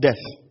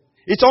 death.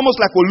 It's almost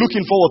like we're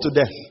looking forward to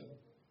death.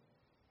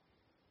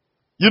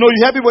 You know,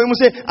 you hear people even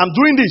say, I'm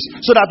doing this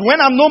so that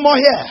when I'm no more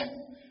here,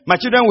 my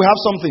children will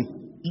have something.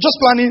 You're just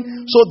planning.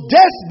 So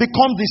death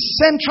becomes the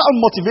central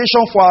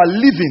motivation for our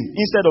living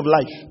instead of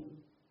life.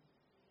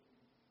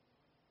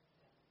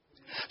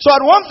 So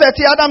at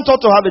 130, Adam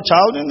thought to have a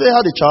child, and they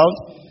had a child.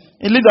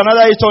 He lived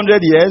another 800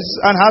 years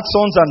and had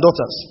sons and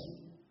daughters.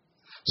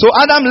 So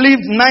Adam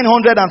lived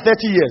 930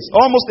 years,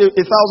 almost 1,000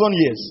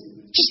 years.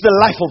 Just the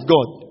life of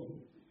God.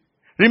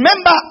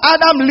 Remember,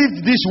 Adam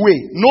lived this way.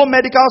 No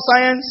medical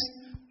science,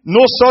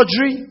 no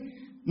surgery,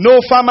 no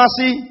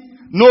pharmacy,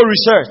 no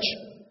research.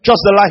 Just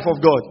the life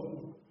of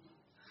God.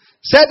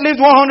 Seth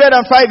lived 105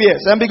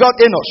 years and begot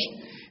Enosh.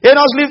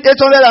 Enosh lived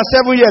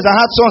 807 years and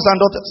had sons and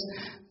daughters.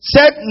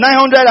 Seth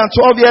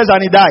 912 years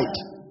and he died.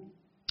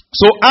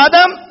 So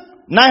Adam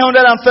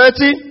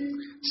 930,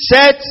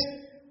 Seth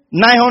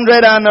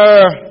 900 and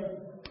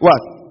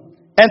what?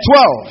 And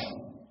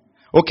 12.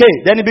 Okay,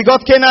 then he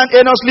begot Canaan.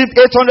 Enosh lived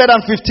 815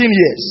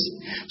 years.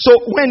 So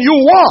when you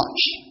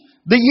watch,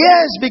 the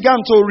years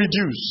began to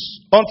reduce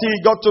until he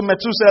got to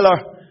Methuselah.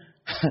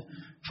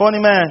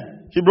 Funny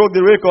man, he broke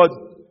the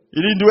record. He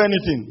didn't do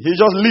anything. He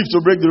just lived to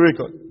break the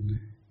record.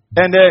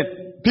 And then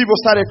people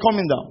started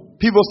coming down.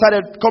 People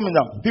started coming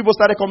down. People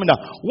started coming down.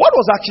 What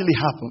was actually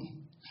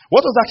happening?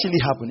 What was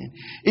actually happening?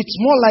 It's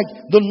more like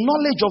the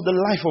knowledge of the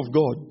life of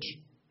God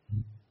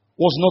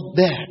was not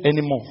there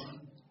anymore.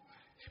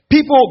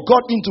 People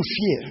got into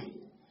fear.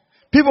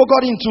 People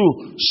got into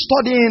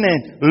studying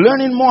and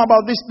learning more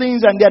about these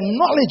things, and their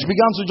knowledge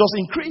began to just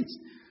increase.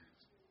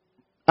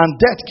 And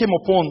death came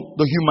upon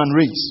the human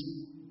race.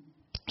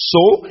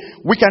 So,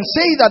 we can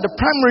say that the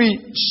primary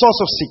source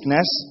of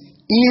sickness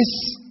is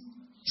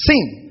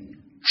sin.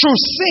 Through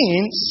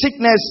sin,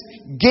 sickness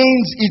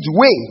gains its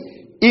way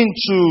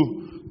into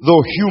the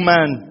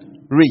human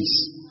race.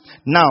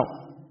 Now,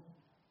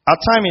 our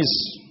time is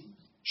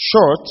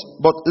short,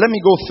 but let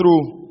me go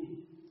through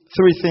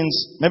 3 things,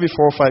 maybe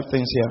 4 or 5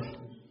 things here.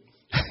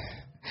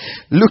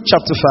 Luke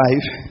chapter 5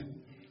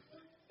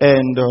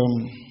 and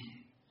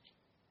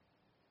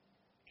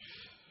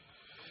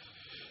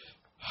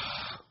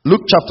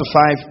Luke chapter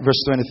 5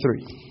 verse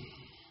 23.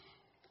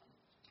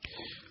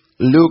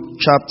 Luke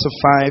chapter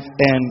 5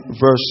 and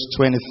verse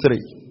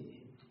 23.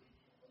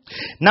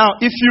 Now,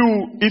 if you,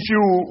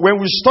 when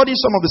we study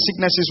some of the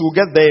sicknesses, we'll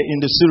get there in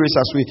the series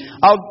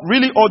I'll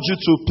really urge you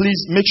to please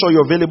make sure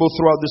you're available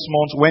throughout this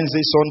month,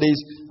 Wednesdays, Sundays.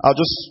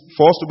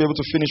 For us to be able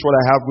to finish what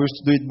I have, we have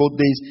to do it both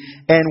days.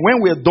 And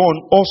when we're done,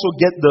 also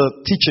get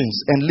the teachings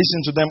and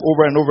listen to them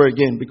over and over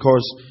again,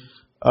 because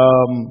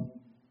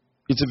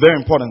it's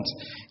very important.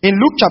 In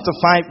Luke chapter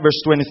 5 verse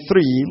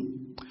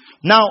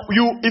 23, now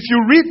if you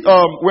read,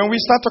 when we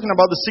start talking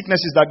about the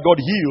sicknesses that God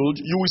healed,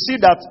 you will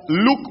see that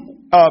Luke,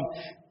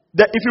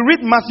 if you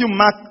read Matthew,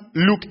 Mark,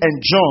 Luke, and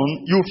John,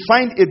 you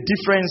find a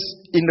difference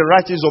in the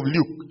writings of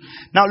Luke.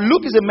 Now,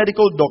 Luke is a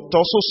medical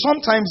doctor, so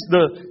sometimes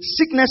the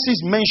sicknesses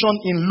mentioned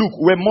in Luke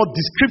were more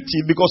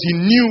descriptive because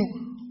he knew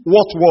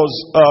what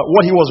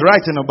he was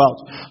writing about.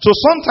 So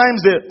sometimes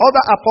the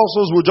other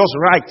apostles would just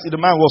write the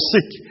man was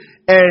sick,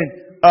 and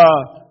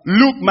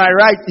Luke might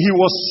write he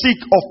was sick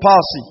of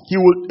palsy. He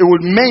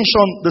would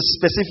mention the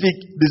specific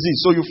disease.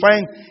 So you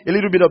find a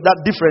little bit of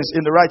that difference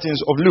in the writings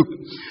of Luke.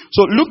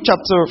 So Luke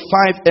chapter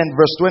 5 and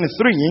verse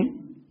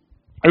 23.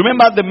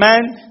 Remember the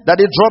man that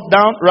they dropped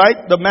down, right?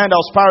 The man that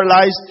was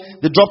paralyzed.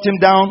 They dropped him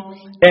down,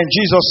 and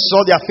Jesus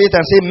saw their faith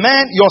and said,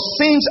 "Man, your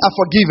sins are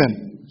forgiven."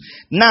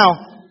 Now,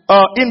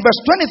 in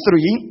verse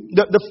 23,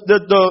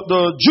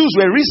 the Jews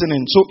were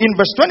reasoning. So in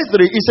verse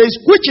 23, it says,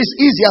 "Which is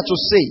easier to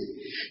say,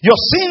 your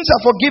sins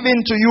are forgiven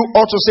to you,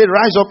 or to say,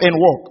 rise up and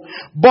walk?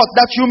 But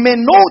that you may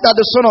know that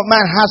the Son of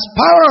Man has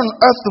power on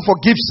earth to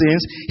forgive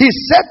sins, he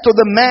said to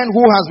the man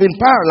who has been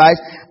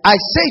paralyzed, I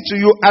say to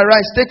you,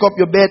 arise, take up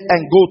your bed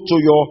and go to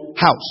your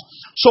house."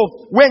 So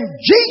when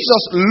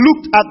Jesus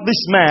looked at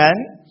this man,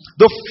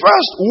 the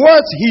first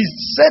words he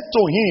said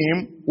to him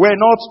were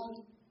not,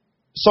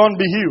 "Son,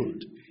 be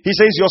healed." He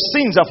says, "Your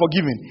sins are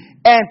forgiven."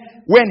 And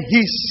when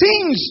his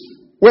sins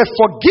were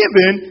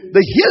forgiven,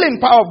 the healing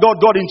power of God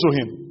got into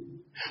him.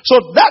 So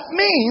that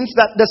means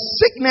that the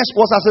sickness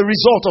was as a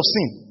result of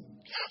sin.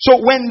 So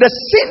when the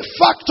sin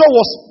factor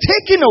was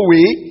taken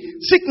away,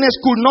 sickness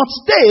could not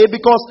stay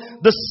because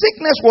the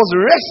sickness was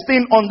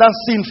resting on that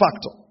sin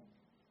factor.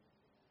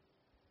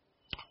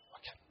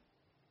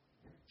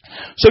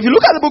 So if you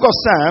look at the book of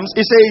Psalms,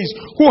 it says,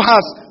 "Who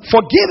has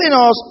forgiven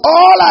us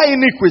all our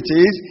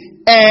iniquities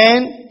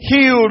and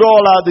healed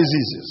all our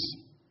diseases."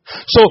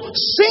 So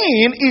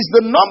sin is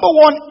the number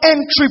one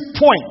entry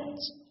point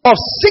of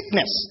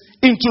sickness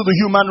into the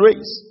human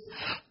race.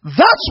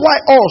 That's why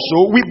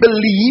also we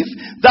believe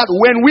that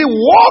when we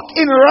walk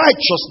in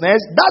righteousness,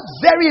 that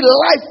very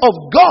life of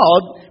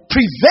God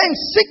prevents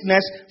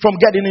sickness from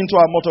getting into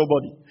our mortal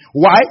body.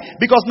 Why?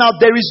 Because now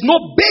there is no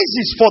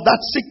basis for that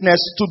sickness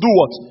to do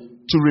what?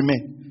 To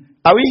remain.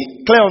 Are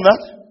we clear on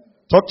that?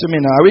 Talk to me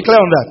now. Are we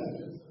clear on that?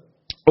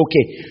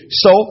 Okay.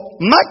 So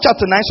Mark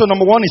chapter 9. So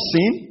number one is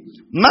sin.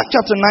 Mark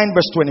chapter 9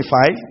 verse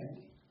 25.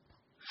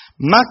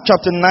 Mark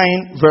chapter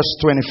 9 verse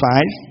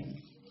 25.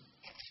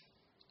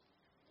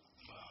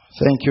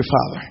 Thank you,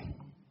 Father.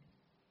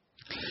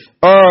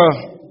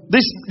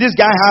 This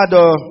guy had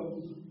a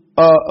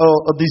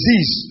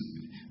disease.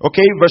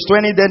 Okay, verse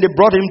 20. Then they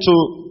brought him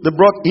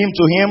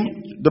to him,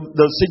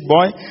 the sick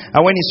boy.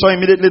 And when he saw,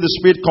 immediately the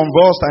spirit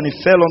convulsed, and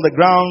he fell on the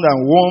ground and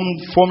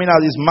wound, foaming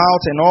at his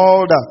mouth and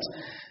all that.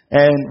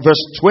 And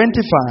verse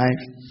 25.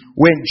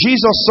 When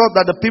Jesus saw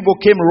that the people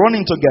came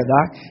running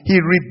together, he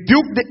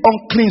rebuked the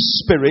unclean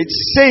spirit,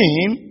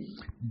 saying,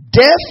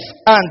 "Deaf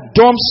and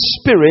dumb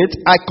spirit,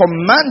 I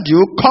command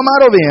you, come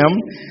out of him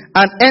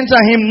and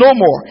enter him no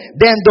more."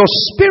 Then the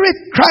spirit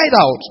cried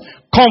out,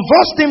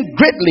 convulsed him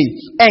greatly,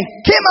 and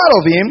came out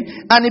of him,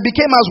 and he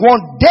became as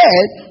one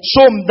dead,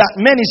 so that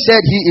many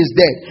said he is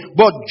dead.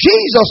 But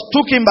Jesus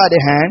took him by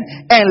the hand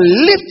and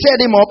lifted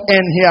him up,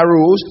 and he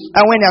arose.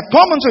 And when he had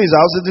come into his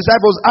house, the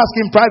disciples asked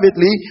him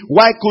privately,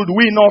 "Why could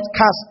we not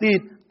cast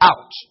it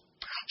out?"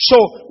 So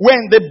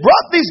when they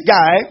brought this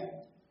guy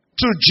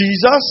to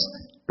Jesus,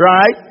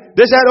 right,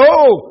 they said,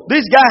 "Oh,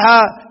 this guy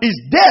is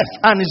deaf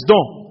and is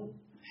dumb."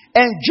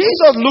 And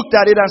Jesus looked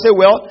at it and said,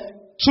 "Well,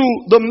 to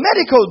the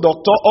medical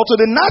doctor or to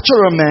the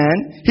natural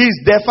man, he's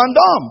deaf and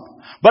dumb.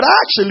 But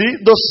actually,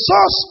 the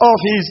source of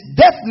his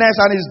deafness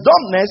and his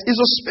dumbness is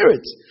a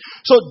spirit."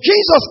 So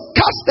Jesus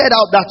casted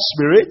out that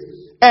spirit,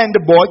 and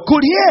the boy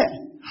could hear.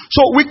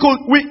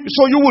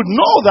 So you would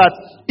know that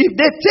if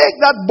they take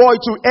that boy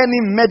to any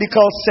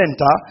medical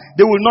center,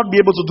 they will not be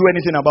able to do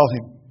anything about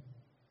him.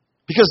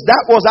 Because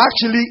that was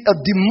actually a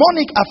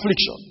demonic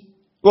affliction.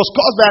 It was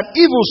caused by an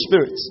evil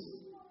spirit.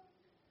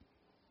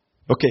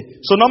 Okay,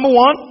 so number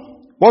one,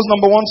 what's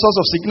number one source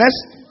of sickness?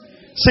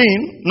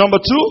 Sin. Number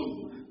two,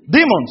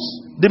 demons.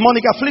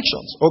 Demonic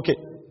afflictions. Okay.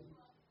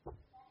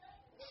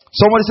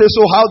 Somebody says,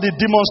 "So how did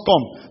demons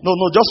come?"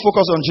 No, just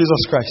focus on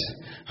Jesus Christ.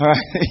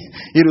 Alright,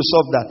 it will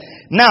solve that.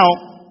 Now,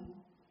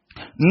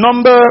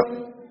 number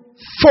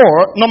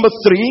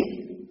three,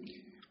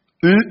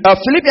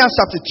 Philippians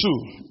chapter 2.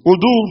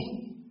 We'll do.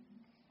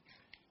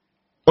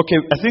 Okay,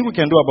 I think we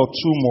can do about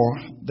two more,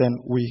 then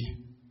we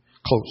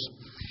close.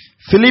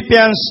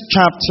 Philippians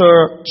chapter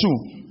 2.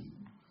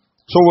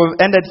 So we've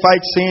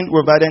identified sin,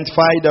 we've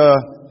identified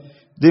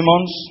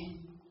demons.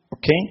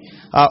 Okay.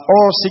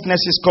 All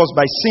sickness is caused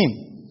by sin.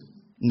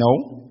 No.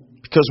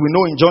 Because we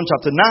know in John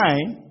chapter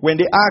 9, when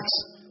they asked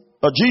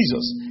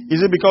Jesus,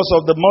 is it because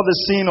of the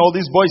mother's sin, all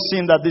these boys'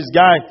 sin, that this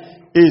guy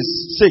is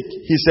sick?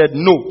 He said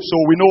no. So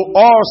we know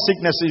all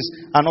sicknesses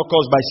are not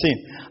caused by sin.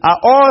 Are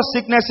all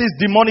sicknesses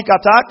demonic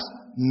attacks?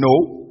 No.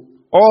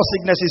 All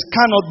sicknesses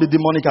cannot be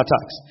demonic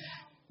attacks.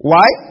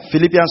 Why?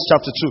 Philippians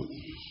chapter 2.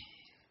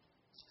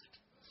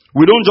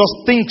 We don't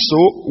just think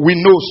so, we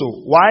know so.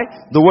 Why?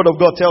 The word of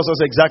God tells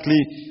us exactly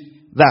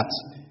that.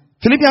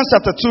 Philippians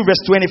chapter 2 verse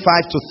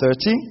 25 to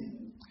 30.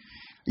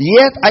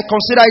 Yet I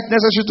consider it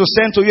necessary to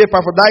send to you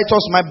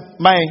Epaphroditus,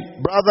 my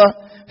brother,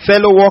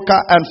 fellow worker,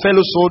 and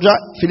fellow soldier.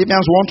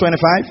 Philippians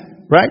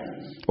 1:25, right?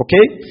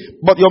 Okay?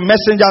 But your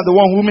messenger, the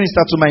one who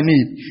ministered to my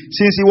need,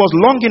 since he was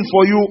longing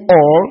for you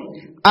all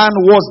and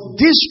was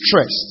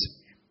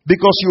distressed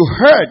because you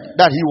heard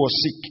that he was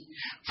sick.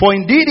 For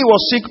indeed he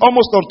was sick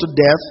almost unto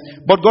death,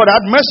 but God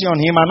had mercy on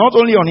him, and not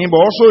only on him,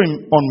 but also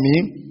on me,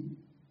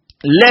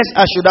 lest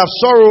I should have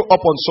sorrow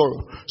upon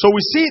sorrow. So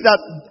we see that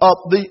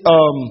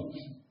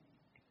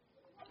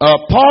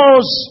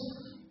Paul's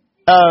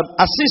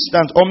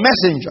assistant or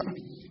messenger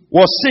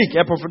was sick,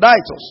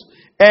 Epaphroditus.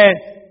 And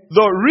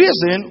the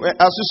reason,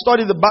 as you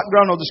study the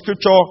background of the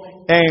scripture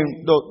and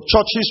the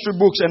church history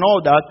books and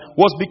all that,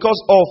 was because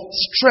of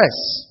stress,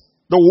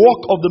 the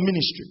work of the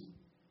ministry.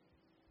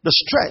 The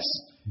stress.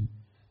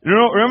 You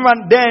know,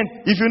 remember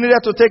then, if you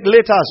needed to take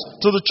letters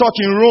to the church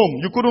in Rome,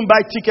 you couldn't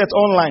buy tickets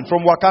online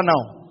from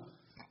Wakanow.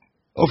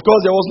 Of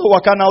course, there was no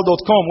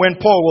wakanow.com when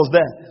Paul was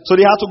there. So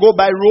they had to go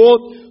by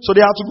road, so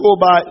they had to go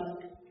by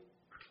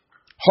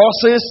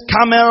horses,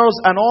 camels,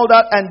 and all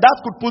that, and that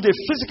could put a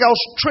physical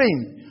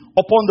strain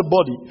upon the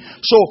body.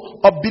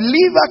 So a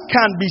believer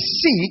can be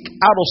sick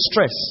out of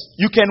stress.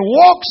 You can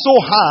walk so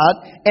hard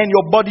and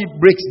your body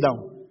breaks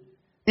down.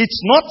 It's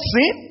not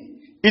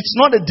sin, it's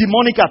not a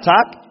demonic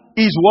attack,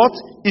 is what?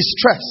 Is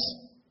stress.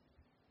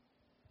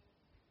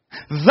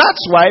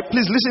 That's why,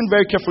 please listen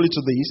very carefully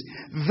to this,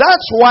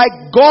 that's why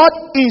God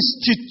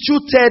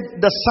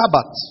instituted the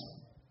Sabbath.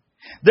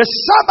 The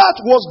Sabbath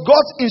was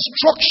God's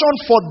instruction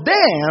for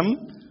them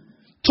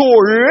to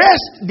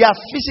rest their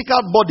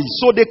physical bodies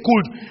so they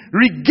could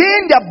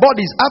regain their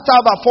bodies after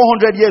about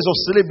 400 years of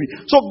slavery.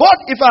 So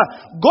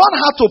God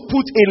had to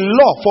put a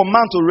law for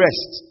man to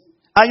rest.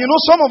 And you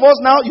know, some of us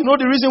now, you know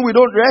the reason we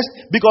don't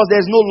rest? Because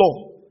there's no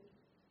law.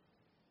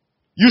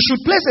 You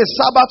should place a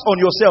Sabbath on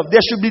yourself.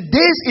 There should be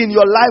days in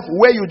your life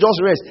where you just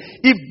rest.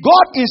 If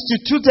God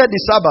instituted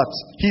the Sabbath,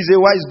 He's a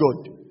wise God.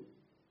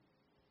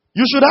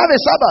 You should have a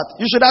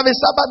Sabbath. You should have a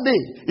Sabbath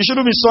day. It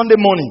shouldn't be Sunday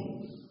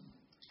morning.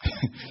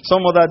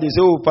 Some other day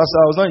say, oh, Pastor,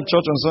 I was not in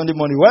church on Sunday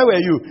morning. Where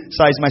were you?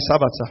 Sir, it's my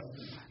Sabbath, sir.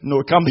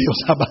 No, it can't be your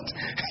Sabbath.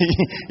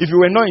 If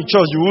you were not in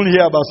church, you won't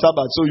hear about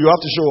Sabbath, so you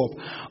have to show up.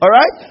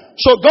 Alright?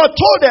 So God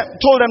told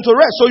them to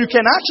rest. So you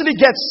can actually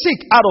get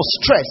sick out of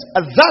stress.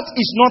 That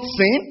is not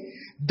sin.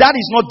 That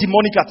is not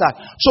demonic attack.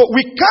 So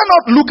we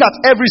cannot look at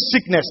every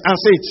sickness and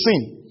say it's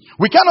sin.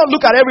 We cannot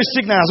look at every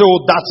sickness and say,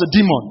 oh, that's a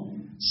demon.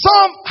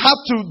 Some have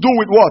to do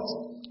with what?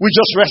 We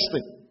just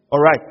rested.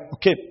 Alright,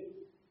 okay.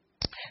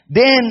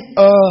 Then,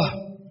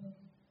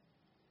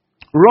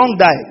 wrong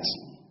diet.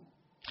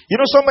 You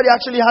know, somebody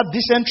actually had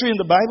dysentery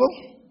in the Bible.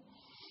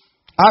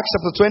 Acts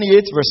chapter 28,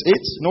 verse 8.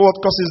 You know what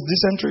causes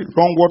dysentery?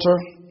 Wrong water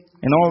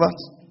and all that.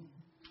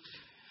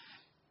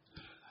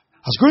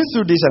 I was going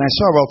through this and I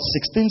saw about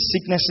 16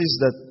 sicknesses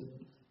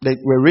that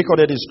were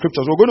recorded in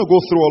scriptures. We're going to go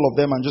through all of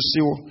them and just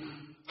see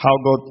how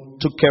God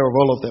took care of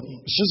all of them.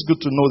 It's just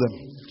good to know them.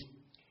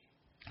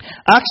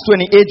 Acts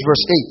 28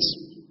 verse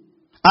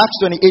 8. Acts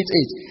 28,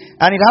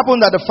 8. And it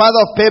happened that the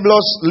father of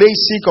Publius lay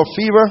sick of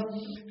fever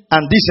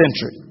and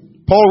dysentery.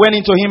 Paul went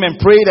into him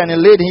and prayed, and he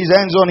laid his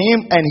hands on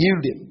him and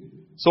healed him.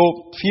 So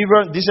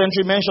fever,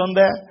 dysentery mentioned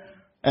there.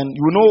 And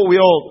you know,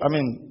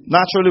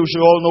 naturally we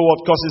should all know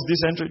what causes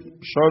dysentery.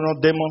 Sure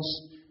not demons,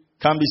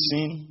 can be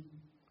seen,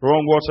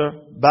 wrong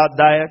water, bad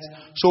diet.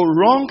 So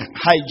wrong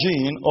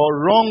hygiene or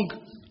wrong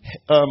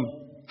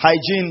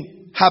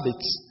hygiene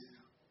habits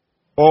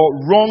or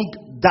wrong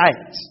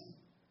diet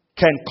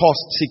can cause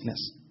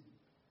sickness.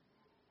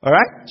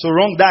 Alright? So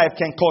wrong diet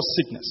can cause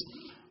sickness.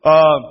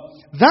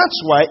 That's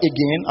why,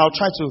 again, I'll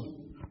try to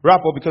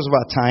wrap up because of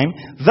our time.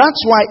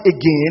 That's why,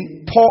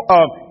 again,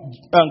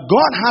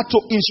 God had to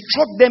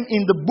instruct them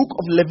in the book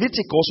of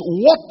Leviticus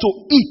what to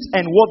eat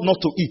and what not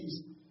to eat.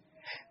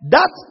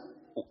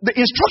 The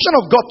instruction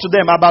of God to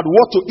them about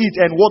what to eat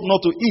and what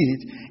not to eat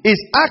is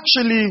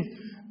actually,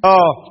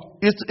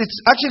 it's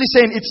actually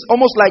saying it's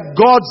almost like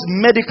God's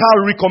medical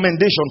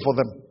recommendation for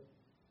them.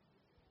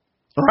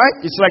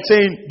 Alright? It's like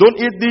saying, don't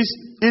eat this,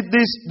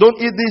 don't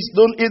eat this,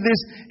 don't eat this.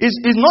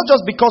 It's not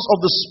just because of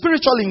the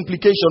spiritual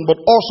implication, but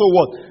also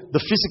what?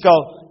 The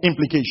physical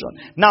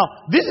implication. Now,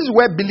 this is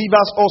where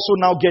believers also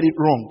now get it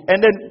wrong.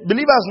 And then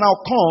believers now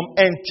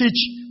come and teach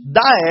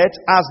diet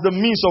as the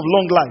means of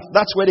long life.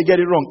 That's where they get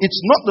it wrong.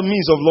 It's not the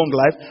means of long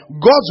life.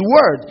 God's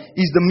word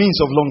is the means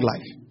of long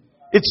life.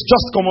 It's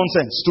just common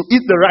sense to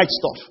eat the right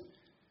stuff.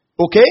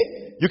 Okay?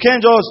 You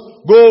can't just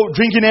go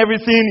drinking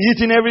everything,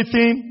 eating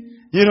everything,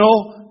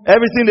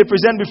 everything they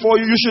present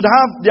before you. You should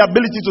have the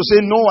ability to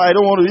say, no, I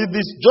don't want to eat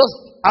this, just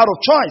out of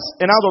choice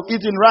and out of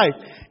eating right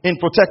in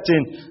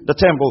protecting the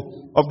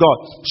temple of God.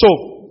 So,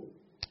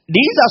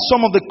 these are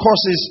some of the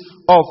causes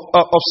of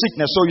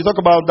sickness. So, you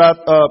talk about that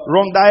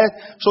wrong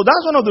diet. So,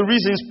 that's one of the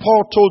reasons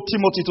Paul told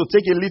Timothy to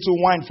take a little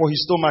wine for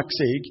his stomach's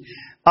sake.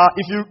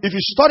 If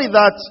you study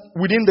that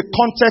within the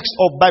context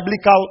of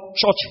biblical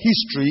church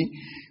history,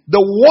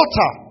 the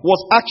water was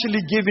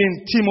actually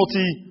giving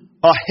Timothy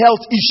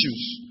health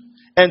issues.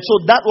 And so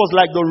that was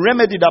like the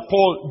remedy that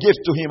Paul gave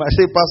to him. I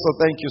say, Pastor,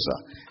 thank you, sir.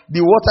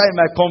 The water in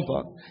my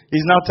compound.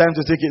 It's now time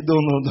to take it. Don't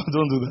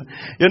do that.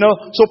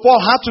 So Paul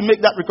had to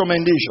make that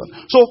recommendation.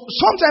 So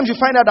sometimes you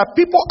find out that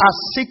people are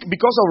sick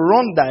because of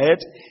wrong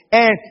diet,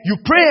 and you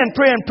pray and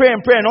pray and pray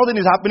and pray, and nothing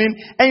is happening,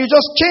 and you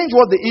just change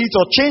what they eat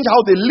or change how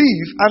they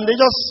live, and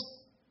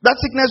that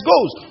sickness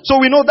goes.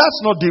 So we know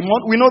that's not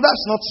demon. We know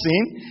that's not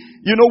sin.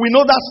 We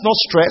know that's not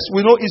stress.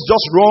 We know it's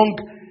just wrong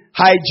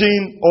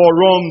hygiene or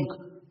wrong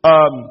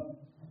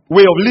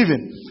way of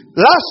living.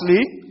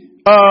 Lastly,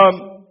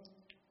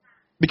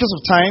 because of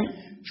time,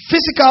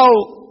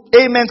 physical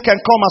ailments can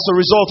come as a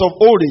result of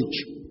old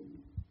age.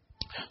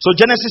 So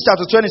Genesis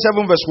chapter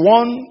 27 verse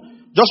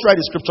 1, just write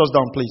the scriptures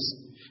down, please.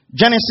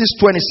 Genesis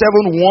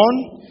 27 1,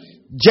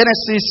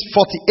 Genesis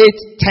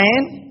 48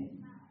 10,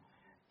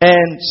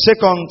 and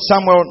 2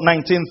 Samuel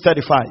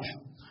 19:35.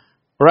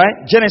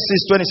 Right?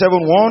 Genesis 27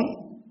 1,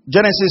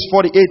 Genesis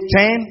 48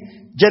 10.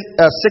 2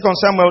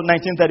 Samuel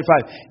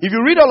 19:35. If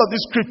you read all of this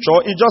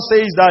scripture, it just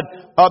says that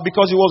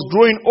because he was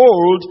growing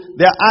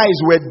old, their eyes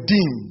were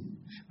dim.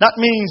 That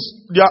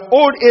means their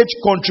old age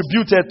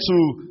contributed to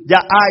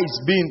their eyes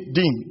being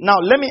dim. Now,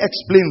 let me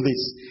explain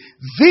this.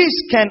 This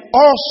can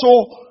also,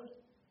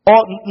 or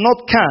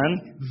not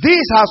can,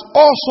 this has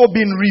also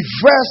been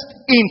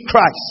reversed in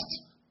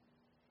Christ.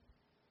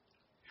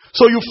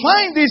 So you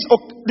find these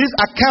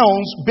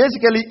accounts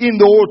basically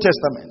in the Old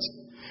Testament.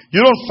 You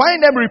don't find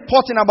them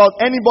reporting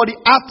about anybody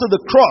after the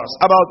cross,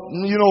 about,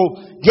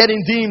 getting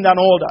dimmed and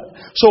all that.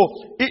 So,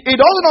 it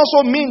doesn't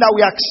also mean that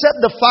we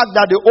accept the fact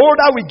that the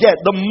older we get,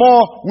 the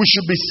more we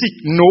should be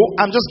sick. No,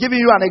 I'm just giving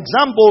you an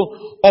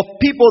example of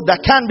people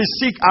that can be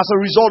sick as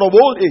a result of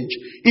old age.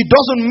 It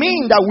doesn't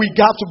mean that we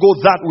got to go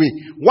that way.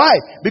 Why?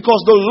 Because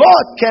the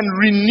Lord can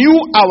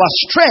renew our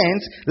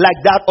strength like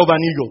that of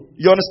an eagle.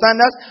 You understand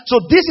that?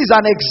 So, this is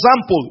an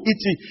example.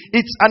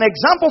 It's an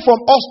example from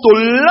us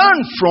to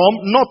learn from,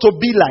 not to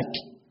be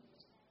like.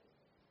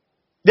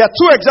 There are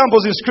two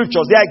examples in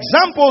scriptures. There are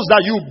examples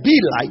that you be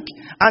like,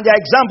 and there are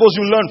examples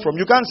you learn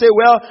from. You can't say,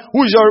 well,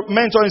 who is your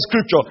mentor in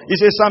scripture? He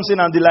says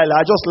Samson and Delilah.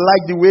 I just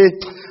like the way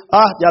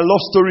their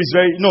love story is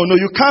very. No,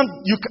 you can't.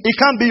 He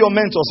can't be your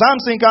mentor.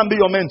 Samson can't be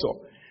your mentor.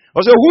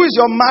 I say, who is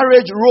your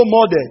marriage role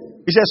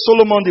model? He says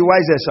Solomon the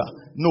wisest.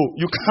 No,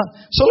 you can't.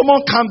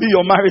 Solomon can't be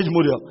your marriage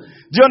model.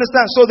 Do you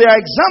understand? So there are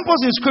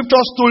examples in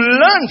scriptures to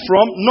learn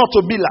from, not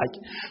to be like.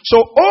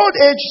 So old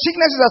age,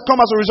 sicknesses that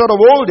come as a result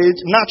of old age,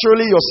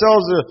 naturally your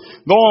cells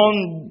go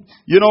on,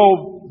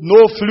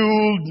 no flu,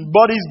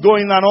 body's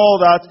going and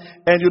all that,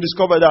 and you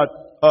discover that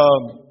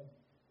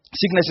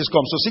sicknesses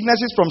come. So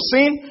sicknesses from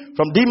sin,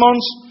 from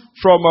demons,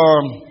 from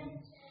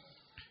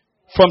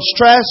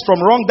stress,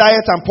 from wrong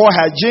diet and poor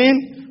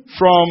hygiene,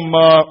 from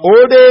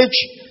old age,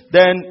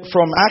 then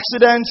from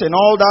accidents and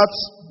all that.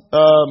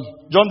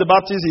 John the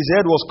Baptist, his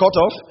head was cut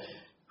off.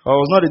 It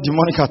was not a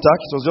demonic attack.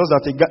 It was just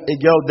that a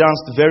girl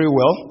danced very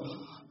well.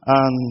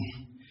 And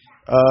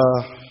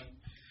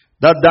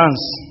that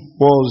dance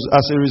was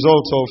as a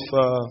result of,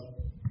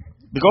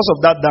 because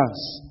of that dance,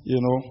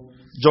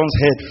 John's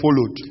head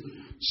followed.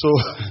 So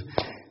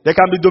there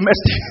can be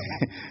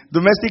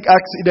domestic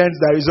accidents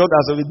that result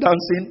as of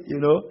dancing,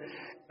 so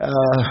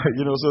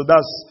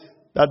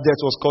that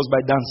death was caused by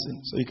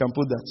dancing. So you can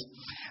put that.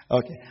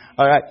 Okay.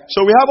 All right.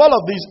 So we have all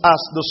of these as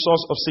the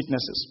source of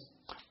sicknesses.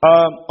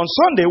 On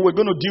Sunday, we're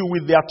going to deal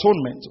with the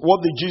atonement.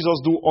 What did Jesus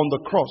do on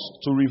the cross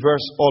to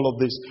reverse all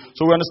of this?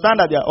 So we understand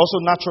that there are also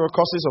natural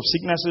causes of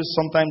sicknesses,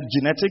 sometimes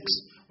genetics,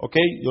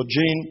 okay, your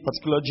gene,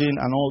 particular gene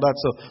and all that.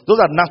 So those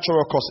are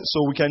natural causes.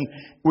 So we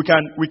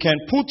can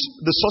put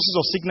the sources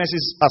of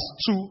sicknesses as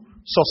two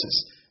sources,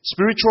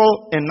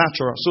 spiritual and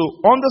natural.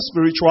 So under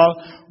spiritual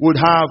would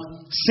have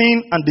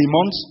sin and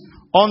demons.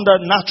 Under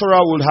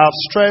natural will have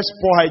stress,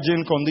 poor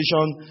hygiene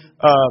condition,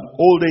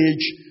 old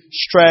age,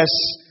 stress,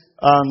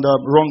 and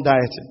wrong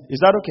dieting. Is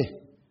that okay?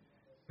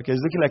 Okay, it's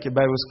looking like a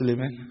Bible school,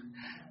 amen?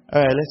 All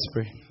right, let's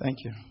pray.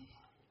 Thank you.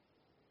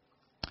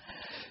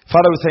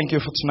 Father, we thank you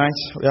for tonight.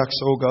 We ask,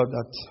 oh God,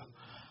 that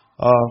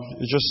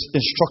you just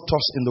instruct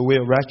us in the way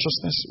of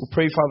righteousness. We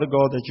pray, Father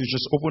God, that you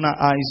just open our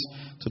eyes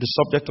to the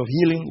subject of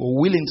healing.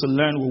 We're willing to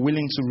learn. We're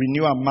willing to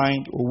renew our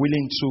mind. We're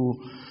willing to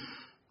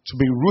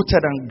be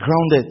rooted and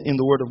grounded in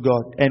the Word of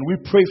God. And we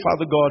pray,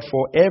 Father God,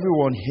 for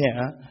everyone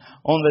here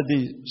under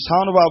the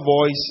sound of our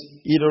voice,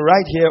 either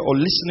right here or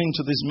listening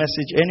to this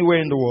message anywhere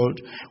in the world.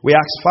 We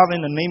ask, Father,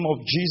 in the name of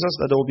Jesus,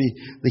 that there will be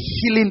the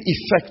healing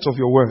effect of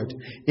your Word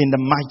in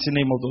the mighty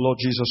name of the Lord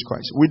Jesus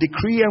Christ. We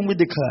decree and we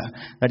declare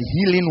that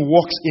healing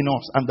works in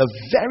us, and the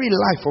very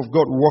life of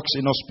God works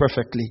in us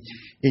perfectly.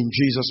 In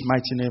Jesus'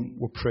 mighty name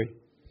we pray.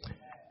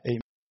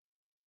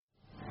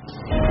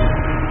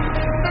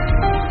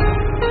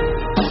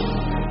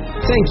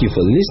 Thank you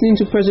for listening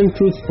to Present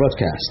Truth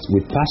Broadcast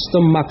with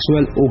Pastor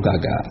Maxwell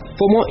Ogaga.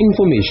 For more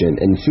information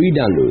and free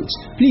downloads,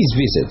 please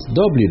visit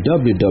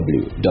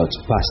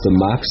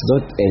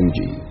www.pastormax.ng.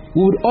 We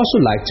would also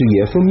like to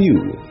hear from you.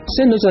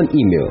 Send us an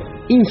email,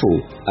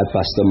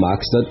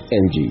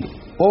 info@pastormax.ng,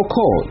 or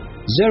call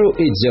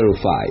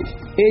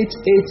 0805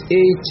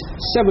 888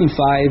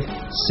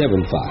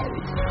 7575.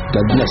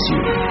 God bless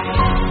you.